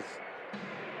report was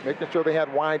making sure they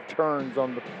had wide turns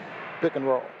on the pick and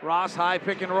roll. Ross high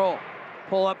pick and roll.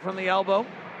 Pull up from the elbow.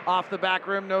 Off the back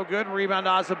rim, no good. Rebound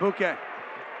Azubuike.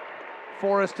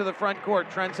 Forrest to the front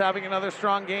court. Trent's having another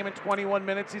strong game in 21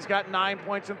 minutes. He's got 9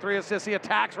 points and 3 assists. He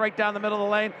attacks right down the middle of the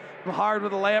lane. Hard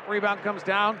with a layup. Rebound comes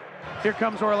down. Here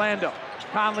comes Orlando.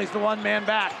 Conley's the one-man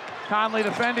back. Conley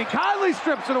defending. Conley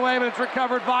strips it away, but it's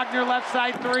recovered. Wagner left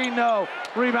side 3, no.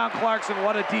 Rebound Clarkson.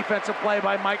 What a defensive play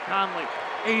by Mike Conley.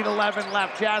 8-11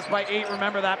 left. Jazz by 8.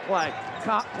 Remember that play.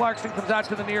 Clarkson comes out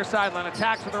to the near sideline.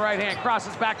 Attacks with the right hand.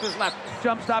 Crosses back to his left.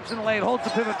 Jump stops in the lane. Holds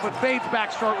the pivot foot. Fades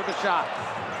back short with the shot.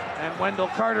 And Wendell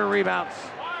Carter rebounds.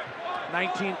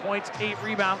 19 points, 8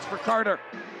 rebounds for Carter.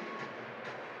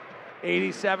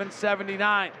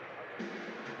 87-79.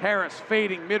 Harris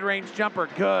fading. Mid-range jumper.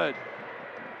 Good.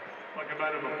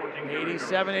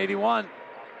 87-81.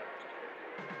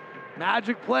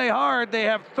 Magic play hard. They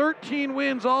have 13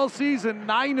 wins all season,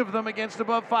 9 of them against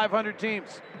above 500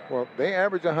 teams. Well, they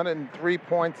average 103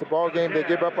 points a ball game. They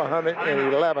give up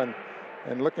 111.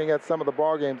 And looking at some of the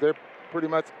ball games, they're pretty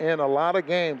much in a lot of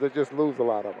games. They just lose a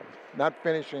lot of them. Not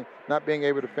finishing, not being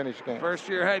able to finish games.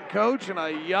 First-year head coach and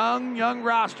a young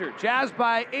roster. Jazz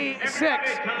by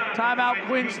 6. Timeout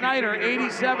Quinn Snyder,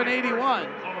 87-81.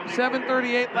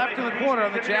 7:38 left in the quarter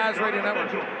on the Jazz Radio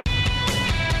Network.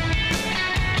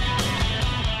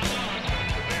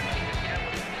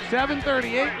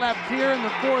 $7:38 left here in the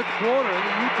fourth quarter.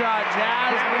 The Utah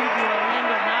Jazz lead the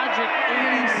Orlando Magic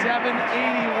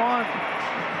 87-81.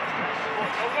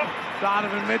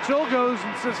 Donovan Mitchell goes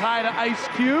and says hi to Ice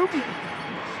Cube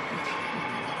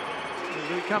as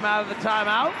we come out of the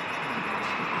timeout.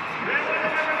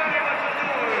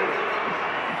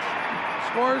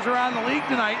 Scores around the league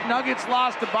tonight. Nuggets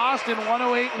lost to Boston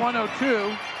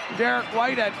 108-102. Derek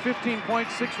White had 15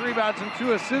 points, 6 rebounds, and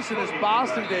 2 assists in his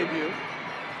Boston debut.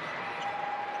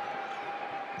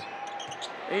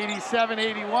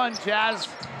 87-81, Jazz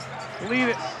lead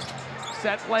it.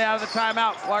 Set play out of the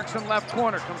timeout. Clarkson left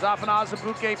corner. Comes off an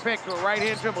Azubuike pick to a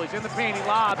right-hand dribble. He's in the paint. He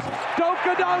lobs.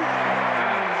 Doka dunk!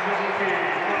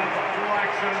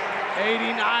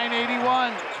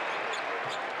 89-81.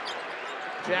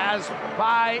 Jazz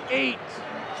by 8.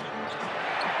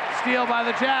 Steal by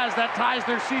the Jazz. That ties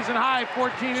their season high.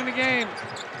 14 in the game.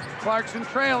 Clarkson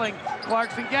trailing.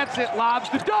 Clarkson gets it. Lobs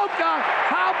to Doka.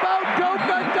 How about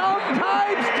Doka dunk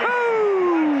times 2?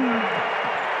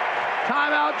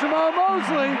 Timeout, Jamal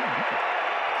Mosley.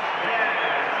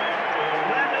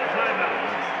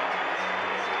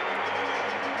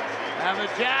 And the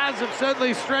Jazz have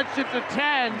suddenly stretched it to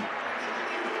 10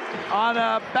 on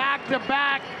a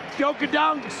back-to-back Doka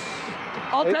dunks.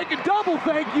 I'll take a double,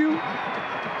 thank you.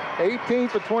 18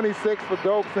 for 26 for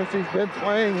Doak since he's been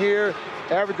playing here,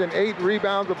 averaging 8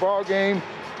 rebounds a ball game.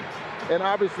 And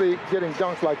obviously, getting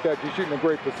dunks like that, you're shooting a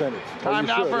great percentage. Time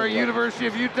now for University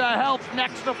of Utah Health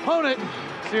next opponent.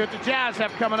 See what the Jazz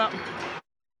have coming up.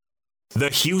 The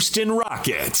Houston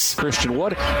Rockets. Christian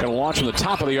Wood going to launch from the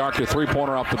top of the arc to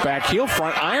three-pointer off the back heel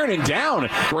front, ironing down.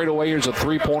 Straight away, here's a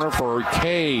three-pointer for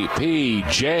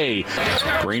KPJ.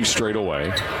 Green straight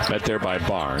away. Met there by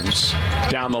Barnes.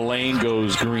 Down the lane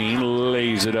goes Green.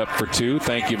 Lays it up for 2.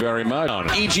 Thank you very much.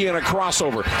 EG in a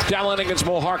crossover. Down lane against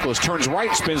Mo Harkless. Turns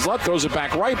right, spins left, throws it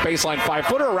back right. Baseline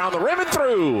 5-footer around the rim and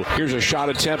through. Here's a shot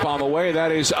attempt on the way.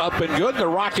 That is up and good. The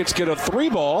Rockets get a 3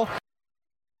 ball.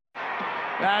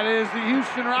 That is the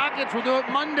Houston Rockets. We'll do it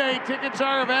Monday. Tickets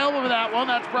are available for that one.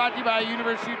 That's brought to you by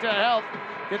University of Utah Health.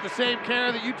 Get the same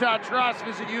care that Utah trusts.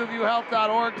 Visit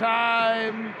uvuhealth.org.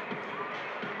 Time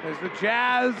as the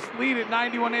Jazz lead at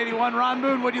 91-81. Ron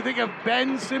Boone, what do you think of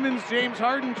Ben Simmons, James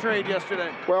Harden trade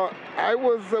yesterday? Well, I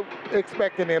was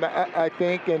expecting it, I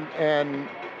think, and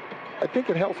I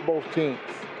think it helps both teams.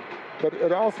 But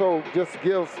it also just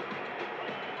gives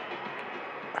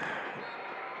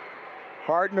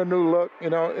Harden a new look,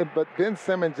 but Ben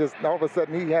Simmons just all of a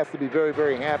sudden he has to be very,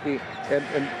 very happy,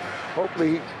 and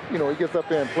hopefully, he gets up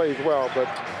there and plays well. But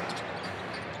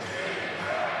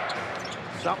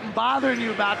something bothering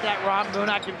you about that, Ron Boone.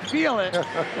 I can feel it.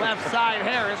 Left side,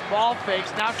 Harris, ball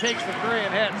fakes, now takes the three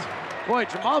and hits. Boy,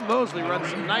 Jamal Mosley runs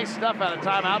some nice stuff out of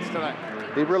timeouts tonight.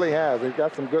 He really has. He's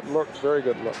got some good looks, very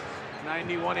good looks.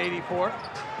 91-84.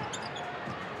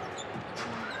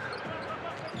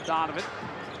 Donovan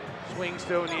swings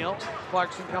to O'Neal.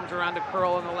 Clarkson comes around to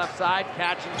curl on the left side.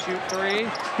 Catch and shoot three.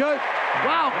 Good.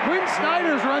 Wow, Quinn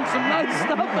Snyder's run some nice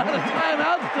stuff out of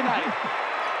timeouts tonight.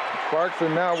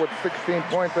 Clarkson now with 16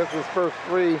 points. That's his first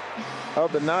three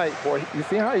of the night. Boy, you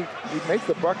see how he makes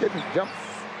the bucket and jumps.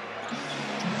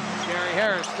 Gary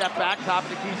Harris, step back, top of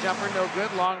the key jumper, no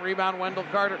good. Long rebound, Wendell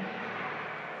Carter.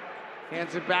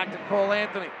 Hands it back to Cole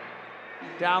Anthony.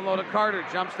 Down low to Carter,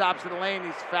 jump stops to the lane.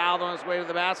 He's fouled on his way to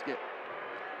the basket.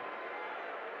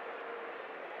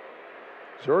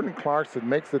 Jordan Clarkson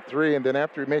makes the three, and then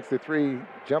after he makes the three,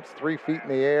 jumps 3 feet in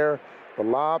the air. The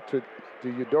lob to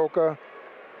Udoka,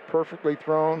 perfectly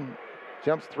thrown,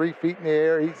 jumps 3 feet in the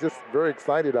air. He's just very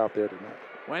excited out there tonight.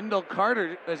 Wendell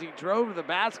Carter, as he drove to the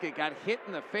basket, got hit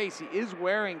in the face. He is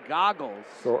wearing goggles.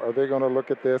 So are they going to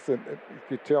look at this? And you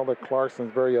can tell that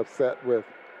Clarkson's very upset with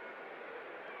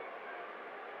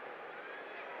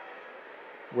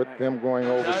them going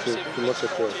over to look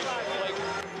at this.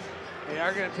 They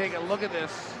are going to take a look at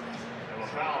this.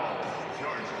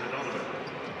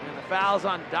 And the foul's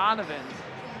on Donovan.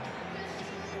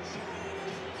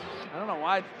 I don't know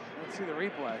why. Let's see the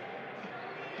replay.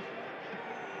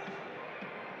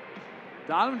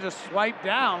 Donovan just swiped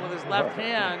down with his left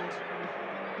hand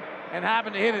and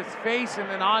happened to hit his face and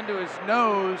then onto his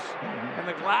nose, and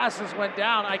the glasses went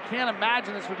down. I can't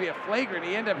imagine this would be a flagrant.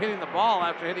 He ended up hitting the ball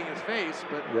after hitting his face,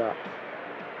 but yeah.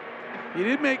 He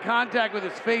did make contact with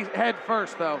his head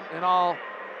first, though, and all.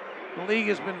 The league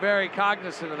has been very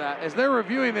cognizant of that. As they're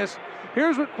reviewing this,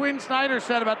 here's what Quinn Snyder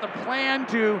said about the plan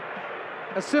to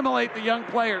assimilate the young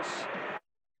players.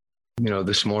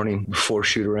 This morning before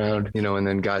shoot around, and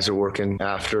then guys are working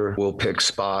after. We'll pick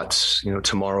spots,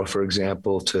 tomorrow, for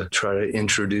example, to try to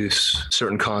introduce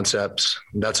certain concepts.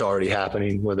 That's already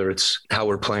happening, whether it's how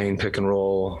we're playing pick and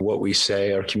roll, what we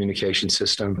say, our communication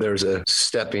system. There's a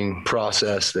stepping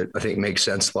process that I think makes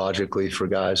sense logically for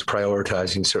guys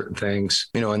prioritizing certain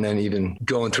things, and then even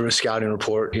going through a scouting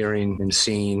report, hearing and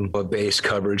seeing a base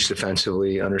coverage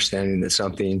defensively, understanding that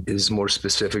something is more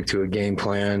specific to a game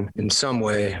plan in some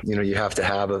way. You have to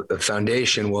have a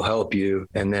foundation will help you.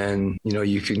 And then,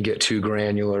 you can get too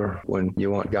granular when you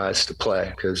want guys to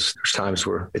play, because there's times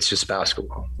where it's just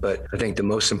basketball. But I think the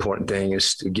most important thing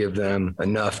is to give them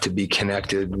enough to be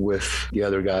connected with the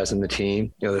other guys in the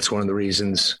team. That's one of the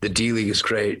reasons the D-League is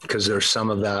great, because there's some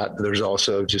of that. There's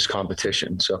also just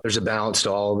competition. So there's a balance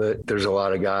to all of it. There's a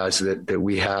lot of guys that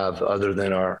we have other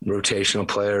than our rotational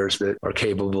players that are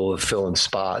capable of filling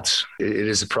spots. It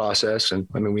is a process. And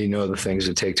we know the things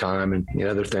that take time. And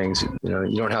other things, you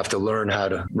don't have to learn how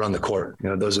to run the court.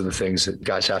 Those are the things that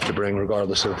guys have to bring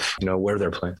regardless of, where they're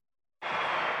playing.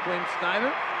 Quinn Snyder,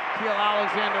 Teal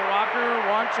Alexander Walker,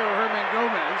 Juancho Herman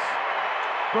Gomez.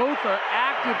 Both are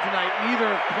active tonight. Neither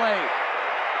have played.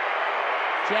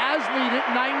 Jazz lead at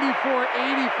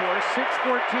 94-84,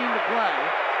 6:14 to play.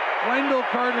 Wendell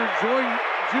Carter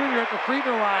Jr. at the free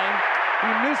throw line. He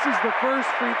misses the first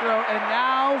free throw, and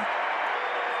now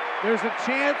there's a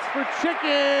chance for chicken,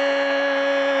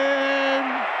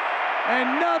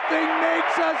 and nothing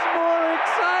makes us more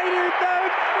excited than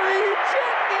free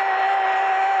chicken!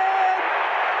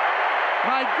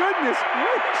 My goodness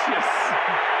gracious!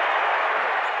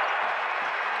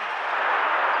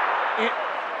 It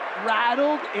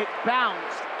rattled, it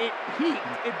bounced, it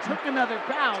peaked, it took another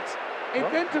bounce, it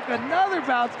then took another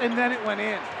bounce, and then it went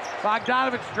in.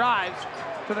 Bogdanovich drives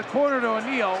to the corner to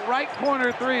O'Neal. Right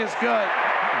corner three is good.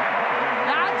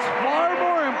 That's far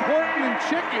more important than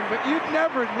chicken, but you'd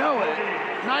never know it.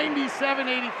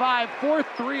 97-85, fourth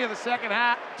three of the second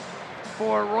half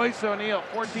for Royce O'Neal.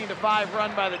 14-5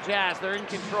 run by the Jazz. They're in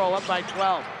control, up by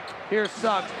 12. Here's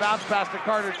Suggs, bounce pass to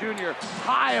Carter Jr.,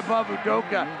 high above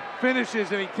Udoka,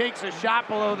 finishes, and he takes a shot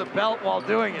below the belt while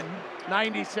doing it.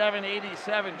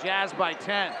 97-87, Jazz by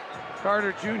 10.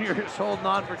 Carter Jr. is holding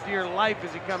on for dear life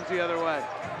as he comes the other way.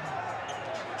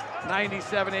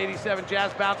 97-87,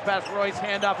 Jazz bounce pass, Royce,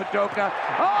 handoff Udoka.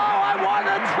 Oh, I want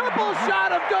a triple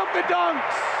shot of Udoka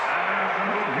dunks!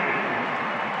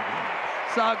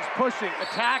 Suggs pushing,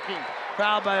 attacking,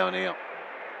 foul by O'Neal.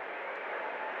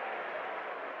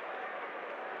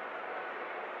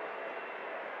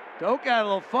 Udoka had a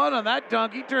little fun on that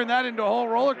dunk. He turned that into a whole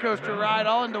roller coaster ride,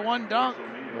 all into one dunk.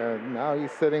 Yeah, now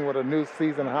he's sitting with a new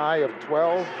season high of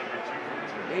 12.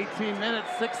 18 minutes,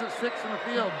 6 of 6 in the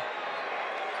field.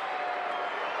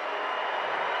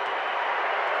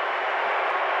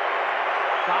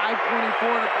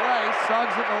 .5:24 to play.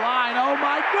 Suggs at the line. Oh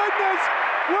my goodness!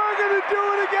 We're gonna do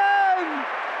it again!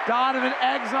 Donovan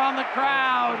eggs on the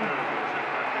crowd.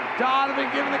 Donovan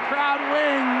giving the crowd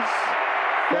wings.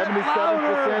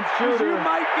 77% shooter. You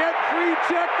might get free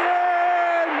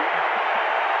chicken.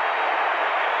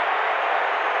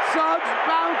 Suggs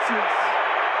bounces.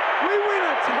 We win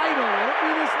a title. Will it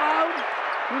be this loud?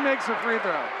 Who makes a free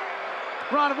throw?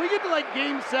 Ron, if we get to like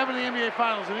Game 7 of the NBA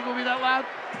Finals, you think we'll be that loud?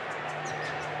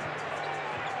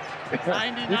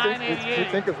 99-88. You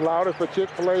think it's louder for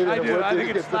Chick-fil-A than I do. I think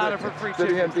it it's louder for free to the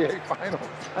chicken. NBA Finals?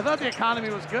 I thought the economy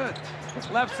was good.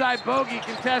 Left side bogey,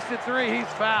 contested three. He's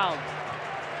fouled.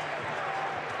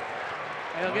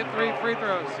 And he'll get 3 free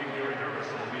throws.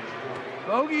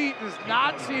 Bogey does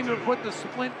not seem to have put the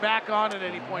splint back on at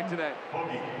any point today.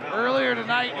 Earlier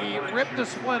tonight, he ripped the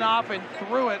splint off and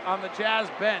threw it on the Jazz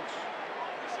bench.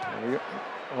 He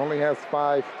only has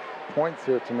 5 points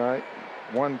here tonight.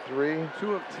 1-3.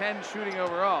 2 of 10 shooting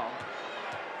overall.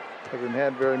 Hasn't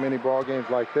had very many ball games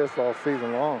like this all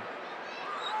season long.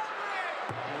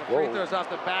 And the free throws off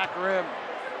the back rim.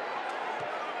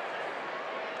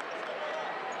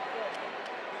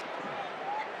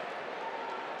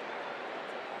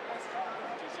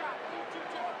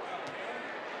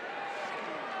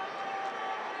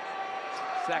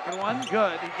 Second one,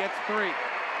 good. He gets 3.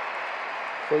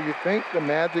 So you think the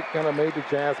Magic kind of made the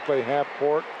Jazz play half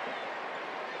court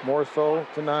more so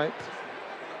tonight?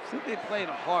 I think they played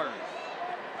hard.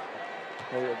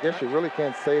 Well, I guess you really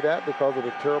can't say that because of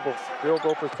the terrible field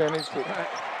goal percentage.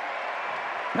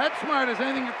 PetSmart is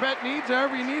anything your pet needs,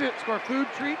 however you need it. Score food,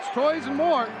 treats, toys, and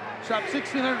more. Shop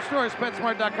 1,600 stores,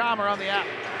 PetSmart.com, or on the app.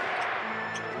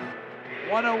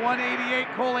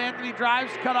 101-88, Cole Anthony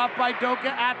drives, cut off by Udoka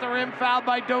at the rim, fouled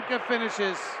by Udoka,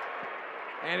 finishes.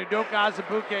 And Udoka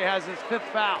Azubuike has his 5th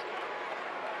foul.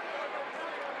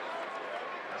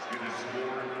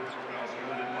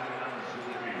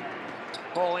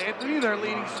 Cole Anthony, their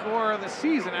leading scorer of the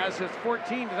season, has his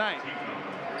 14 tonight.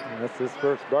 And that's his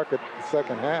first bucket the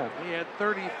second half. He had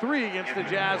 33 against the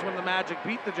Jazz when the Magic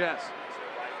beat the Jazz.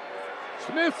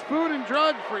 Smith's Food and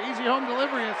Drug for easy home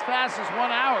delivery in as fast as 1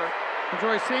 hour.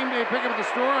 Enjoy same-day pickup at the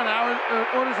store on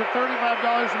orders of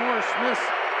 $35 or more. Smith's,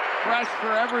 fresh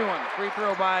for everyone. Free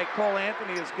throw by Cole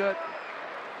Anthony is good.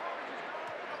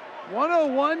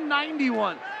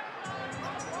 101-91.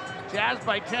 Jazz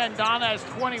by 10. Donna has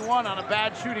 21 on a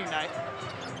bad shooting night.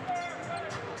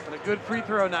 But a good free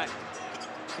throw night.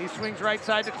 He swings right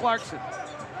side to Clarkson.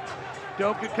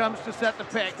 Udoka comes to set the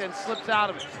pick, then slips out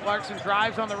of it. Clarkson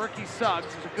drives on the rookie Suggs,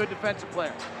 who's a good defensive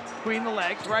player. Between the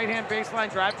legs, right-hand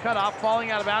baseline drive, cut off, falling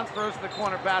out of bounds, throws to the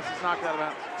corner, pass is knocked out of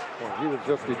bounds. Well, he was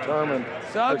just determined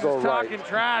Suggs to go is talking right.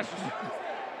 trash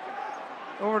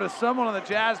over to someone on the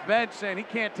Jazz bench saying he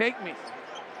can't take me.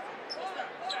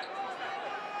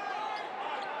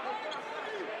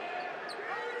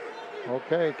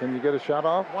 Okay, can you get a shot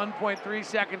off? 1.3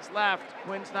 seconds left.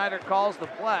 Quinn Snyder calls the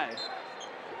play.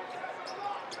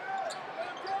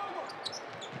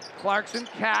 Clarkson,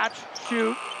 catch,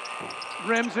 shoot,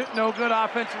 rims it, no good.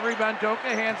 Offensive rebound. Udoka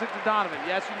hands it to Donovan.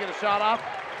 Yes, you can get a shot off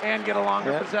and get a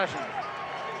longer possession.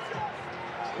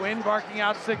 Quinn barking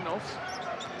out signals.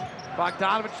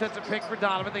 Bogdanovich sets a pick for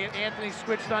Donovan. They get Anthony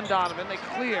switched on Donovan. They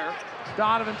clear.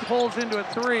 Donovan pulls into a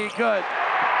 3. Good.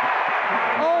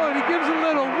 Oh, and he gives a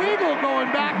little wiggle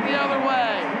going back the other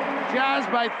way. Jazz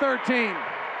by 13.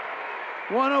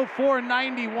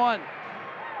 104-91.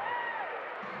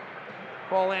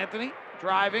 Cole Anthony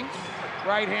driving.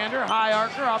 Right-hander, high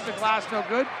archer, off the glass, no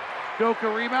good.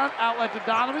 Udoka rebound, outlet to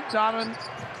Donovan. Donovan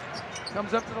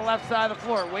comes up to the left side of the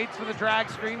floor, waits for the drag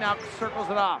screen, now circles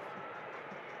it off.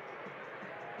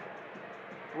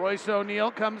 Royce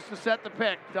O'Neal comes to set the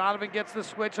pick. Donovan gets the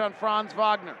switch on Franz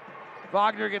Wagner.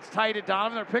 Wagner gets tight at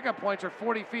Donovan. Their pickup points are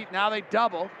 40 feet. Now they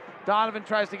double. Donovan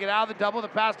tries to get out of the double. The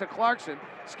pass to Clarkson.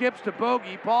 Skips to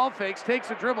Bogey. Ball fakes. Takes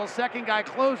a dribble. Second guy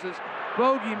closes.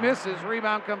 Bogey misses.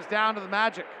 Rebound comes down to the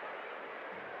Magic.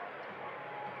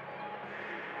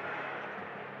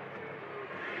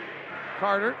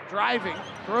 Carter driving.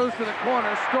 Throws to the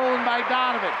corner. Stolen by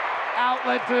Donovan.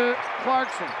 Outlet to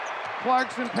Clarkson.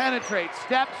 Clarkson penetrates.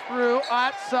 Steps through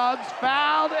at Suggs.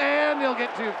 Fouled. And he'll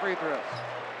get 2 free throws.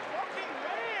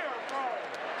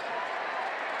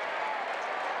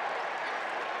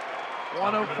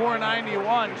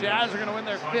 (104-91). Jazz are going to win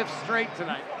their 5th straight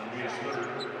tonight.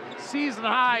 Season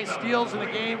high steals in the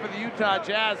game for the Utah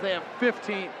Jazz. They have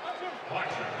 15.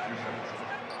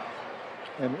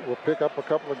 And we'll pick up a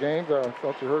couple of games. I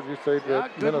thought you heard you say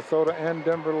that Minnesota and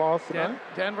Denver lost tonight.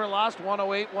 Denver lost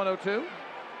 108-102.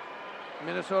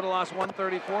 Minnesota lost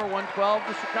 134-112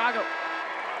 to Chicago.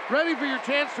 Ready for your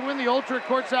chance to win the Ultra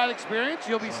courtside experience?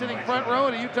 You'll be sitting front row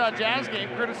at a Utah Jazz game,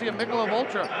 courtesy of Michelob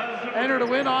Ultra. Enter to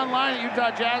win online at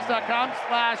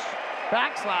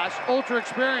utahjazz.com/Ultra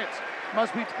Experience.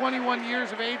 Must be 21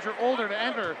 years of age or older to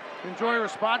enter. Enjoy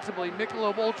responsibly.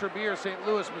 Michelob Ultra Beer, St.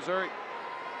 Louis, Missouri.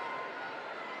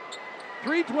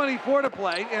 3:24 to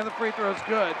play, and the free throw's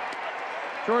good.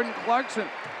 Jordan Clarkson.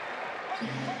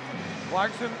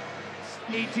 Clarkson,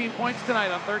 18 points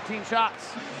tonight on 13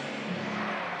 shots.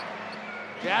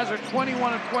 Jazz are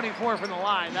 21 of 24 from the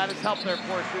line. That has helped their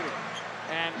poor shooting.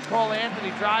 And Cole Anthony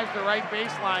drives the right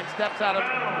baseline, steps out of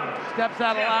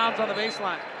bounds on the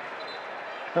baseline.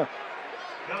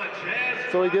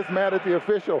 So he gets mad at the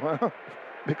official, huh?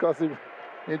 Because he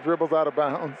dribbles out of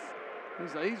bounds.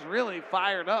 He's really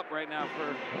fired up right now.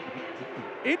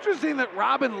 Interesting that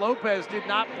Robin Lopez did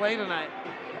not play tonight.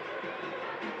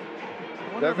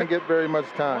 Doesn't get very much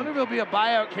I time. wonder if he'll be a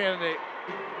buyout candidate.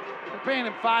 They're paying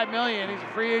him $5 million. He's a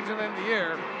free agent in the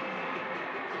year.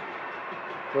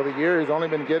 For the year, he's only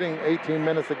been getting 18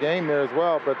 minutes a game there as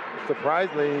well. But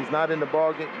surprisingly, he's not in the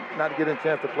ball game, not getting a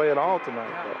chance to play at all tonight.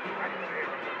 Yeah.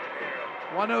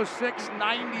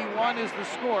 106-91 is the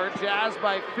score. Jazz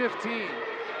by 15.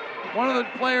 One of the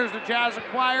players the Jazz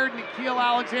acquired, Nickeil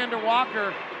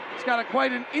Alexander-Walker, has got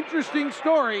quite an interesting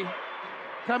story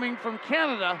coming from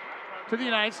Canada to the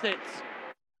United States.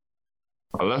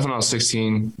 I left when I was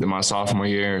 16, then my sophomore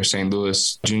year, St.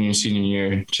 Louis, junior and senior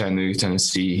year, Chattanooga,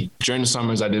 Tennessee. During the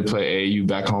summers, I did play AAU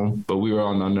back home, but we were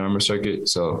on the Under Armour circuit,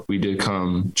 so we did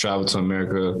travel to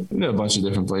America, a bunch of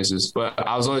different places. But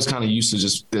I was always kind of used to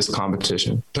just this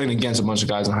competition. Playing against a bunch of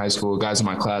guys in high school, guys in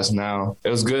my class now. It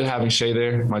was good having Shea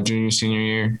there, my junior, senior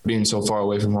year. Being so far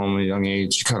away from home at a young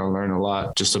age, you kind of learn a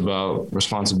lot just about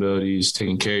responsibilities,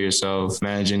 taking care of yourself,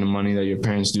 managing the money that your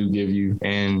parents do give you,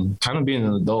 and kind of being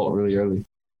an adult really early.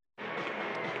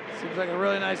 Seems like a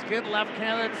really nice kid. Left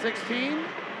Canada at 16.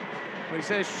 When he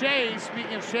says Shea,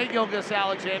 speaking of Shea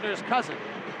Gilgeous-Alexander, his cousin.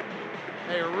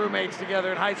 They were roommates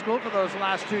together in high school for those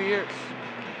last 2 years.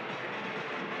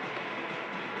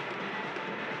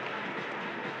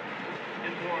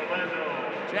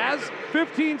 Jazz,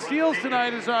 15 steals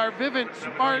tonight is our Vivint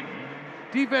Smart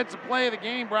defensive play of the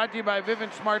game, brought to you by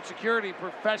Vivint Smart Security,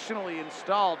 professionally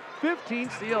installed.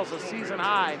 15 steals, a season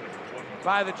high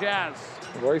by the Jazz.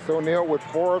 Royce O'Neal with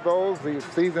 4 of those. The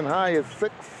season high is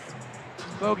 6.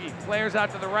 Bogey flares out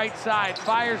to the right side,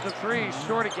 fires the three,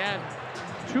 short again.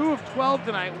 2 of 12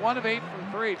 tonight, 1 of 8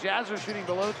 from 3. Jazz are shooting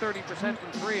below 30%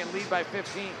 from 3 and lead by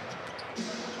 15.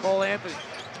 Cole Anthony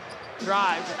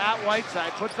drives at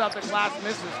Whiteside, puts out the glass,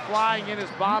 misses, flying in as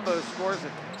Bombo scores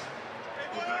it.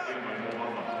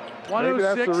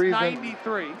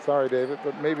 106-93. Sorry, David,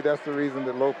 but maybe that's the reason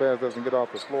that Lopez doesn't get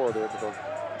off the floor there, because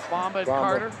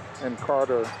Bamba and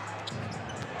Carter.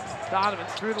 Donovan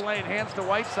through the lane, hands to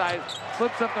Whiteside,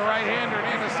 flips up the right-hander,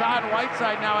 and Hassan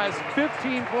Whiteside now has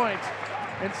 15 points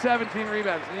and 17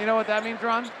 rebounds. And you know what that means,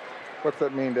 Ron? What's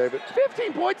that mean, David?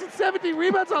 15 points and 17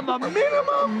 rebounds on the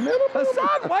minimum.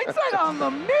 Hassan Whiteside on the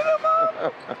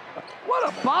minimum.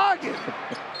 What a bargain.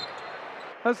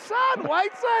 Hassan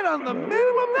Whiteside on the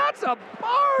minimum. That's a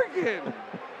bargain.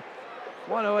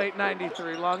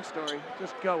 108-93. Long story.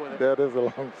 Just go with it. That is a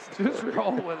long story. Just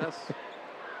roll with us.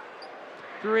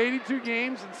 Through 82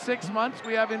 games in 6 months,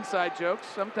 we have inside jokes.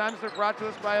 Sometimes they're brought to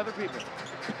us by other people.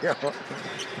 Yeah.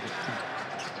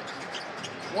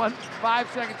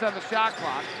 5 seconds on the shot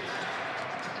clock.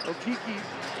 Okeke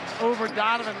over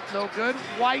Donovan, no good.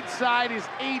 Whiteside is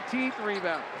 18th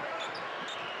rebound.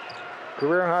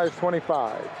 Career high is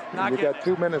 25. You got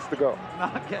 2 minutes to go.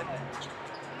 Not getting it.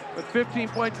 With 15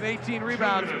 points and 18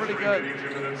 rebounds, pretty good.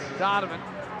 Donovan,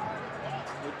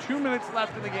 with 2 minutes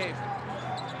left in the game.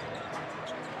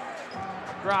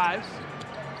 Drives,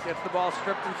 gets the ball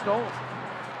stripped and stolen.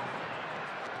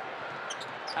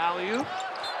 Alley-oop,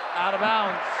 Out of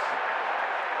bounds.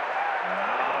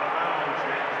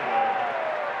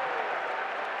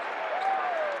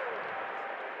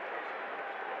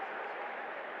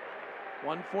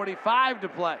 .145 to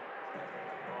play.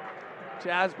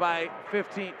 Jazz by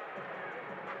 15.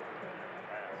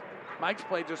 Mike's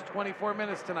played just 24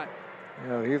 minutes tonight.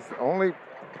 Yeah, he's the only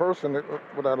person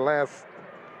with our last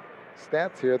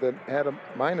stats here that had a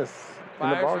minus in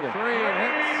the Fires ballgame. a 3 and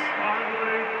hits.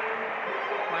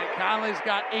 Mike Conley's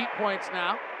got 8 points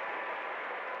now.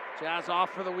 Jazz off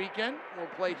for the weekend. We'll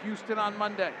play Houston on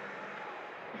Monday.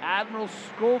 Admiral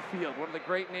Schofield, one of the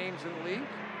great names in the league.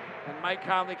 And Mike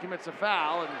Conley commits a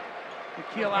foul. And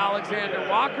Nickeil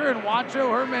Alexander-Walker and Juancho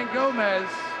Hernan-Gomez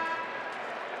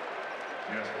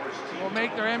will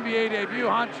make their NBA debut.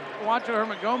 Juancho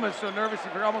Hernan-Gomez so nervous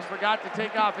he almost forgot to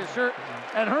take off his shirt.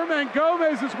 And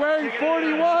Hernan-Gomez is wearing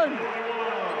 41.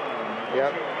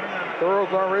 Yep.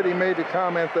 Thurl's already made the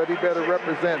comments that he better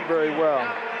represent very well.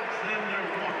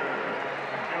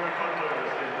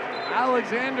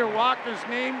 Alexander Walker's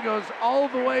name goes all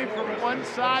the way from one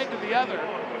side to the other.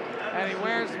 And he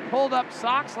wears pulled up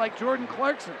socks like Jordan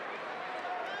Clarkson.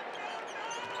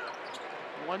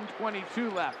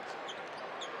 1:22 left.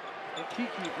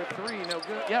 Okeke for 3, no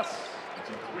good. Yes.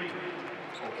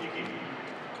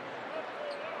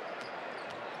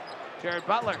 Jared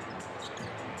Butler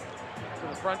to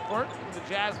the front court. The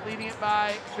Jazz leading it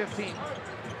by 15.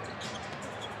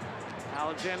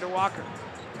 Alexander Walker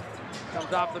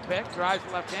comes off the pick, drives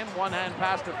the left hand, one hand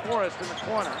pass to Forrest in the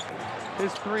corner.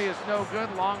 His 3 is no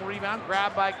good. Long rebound,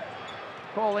 grabbed by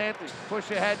Cole Anthony. Push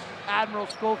ahead, Admiral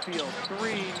Schofield.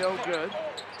 3, no good.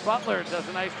 Butler does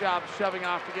a nice job shoving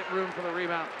off to get room for the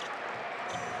rebound.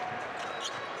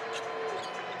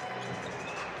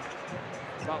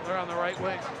 Butler on the right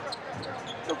wing.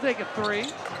 He'll take a 3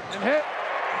 and hit.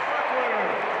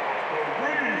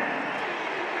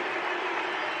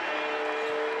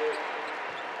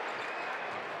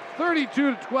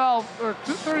 (32-12) or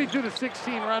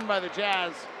 32-16 run by the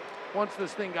Jazz. Once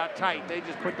this thing got tight, they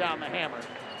just put down the hammer.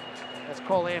 As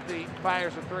Cole Anthony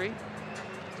fires a 3.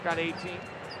 He's got 18.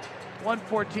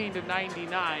 114-99,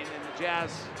 and the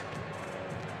Jazz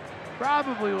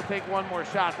probably will take one more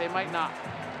shot. They might not.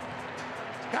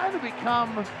 It's kind of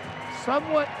become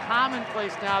somewhat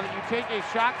commonplace now that you take a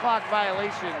shot clock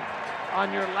violation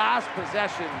on your last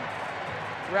possession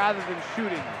rather than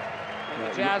shooting. And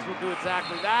the Jazz will do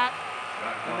exactly that.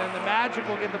 And then the Magic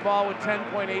will get the ball with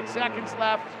 10.8 seconds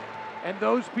left. And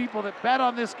those people that bet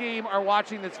on this game are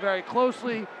watching this very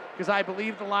closely because I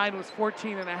believe the line was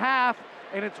 14.5,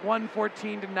 and it's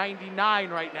 114-99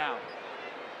 right now.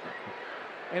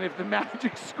 And if the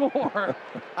Magic score,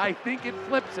 I think it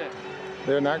flips it.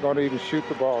 They're not going to even shoot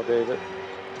the ball, David.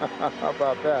 How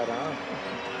about that, huh?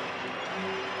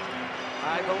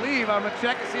 I believe, I'm going to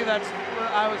check to see that's,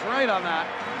 I was right on that.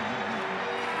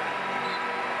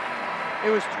 It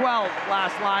was 12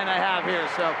 last line I have here,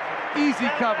 so easy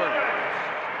cover.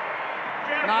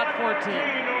 Not 14.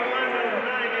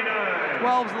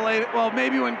 12's the latest. Well,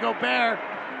 maybe when Gobert,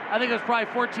 I think it was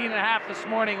probably 14.5 this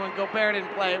morning when Gobert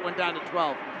didn't play, it went down to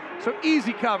 12. So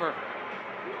easy cover.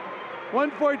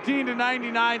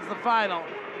 114-99 is the final.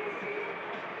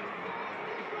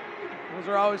 Those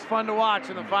are always fun to watch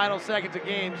in the final seconds of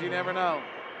games. You never know.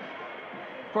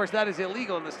 Of course, that is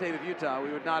illegal in the state of Utah. We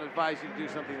would not advise you to do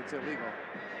something that's illegal.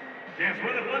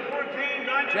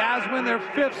 Jazz win their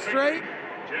 5th straight.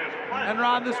 And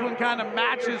Ron, this one kind of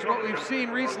matches what we've seen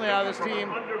recently out of this team.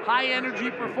 High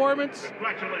energy performance.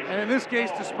 And in this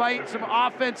case, despite some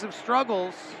offensive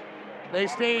struggles, they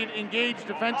stayed engaged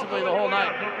defensively the whole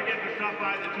night. Don't forget to stop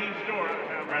by the team store.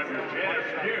 Grab your Jazz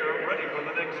gear ready for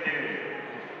the next game.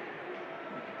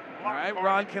 All right,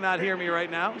 Ron cannot hear me right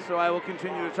now, so I will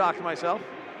continue to talk to myself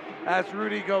as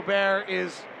Rudy Gobert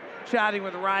is chatting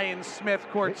with Ryan Smith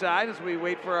courtside as we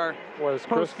wait for our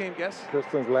post-game guest.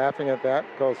 Kristen's laughing at that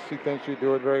because she thinks you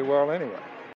do it very well anyway.